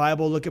teaches the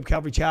Bible. Look up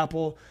Calvary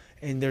Chapel.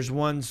 And there's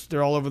ones,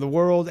 they're all over the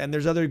world. And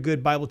there's other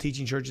good Bible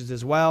teaching churches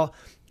as well.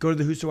 Go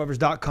to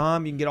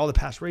thewhosoevers.com. You can get all the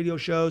past radio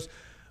shows.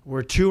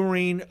 We're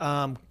touring.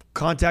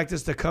 Contact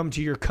us to come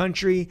to your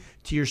country,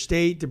 to your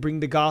state, to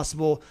bring the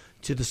gospel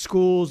to the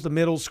schools, the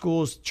middle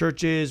schools,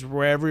 churches,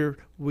 wherever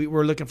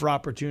we're looking for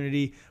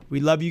opportunity.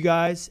 We love you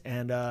guys.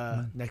 And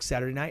next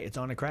Saturday night, it's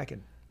on a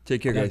Kraken.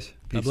 Take care, guys.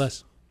 Peace. God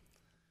bless.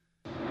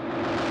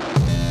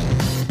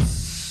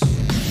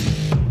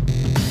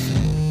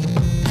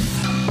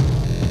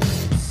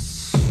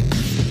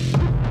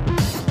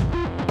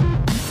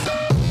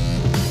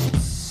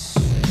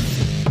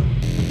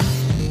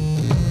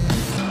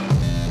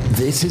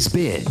 This has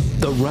been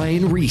The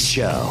Ryan Reese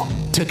Show.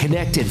 To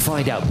connect and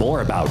find out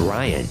more about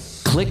Ryan,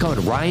 click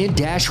on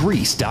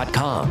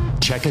ryan-reese.com.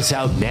 Check us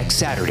out next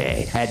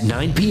Saturday at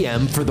 9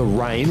 p.m. for The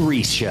Ryan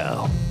Reese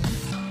Show.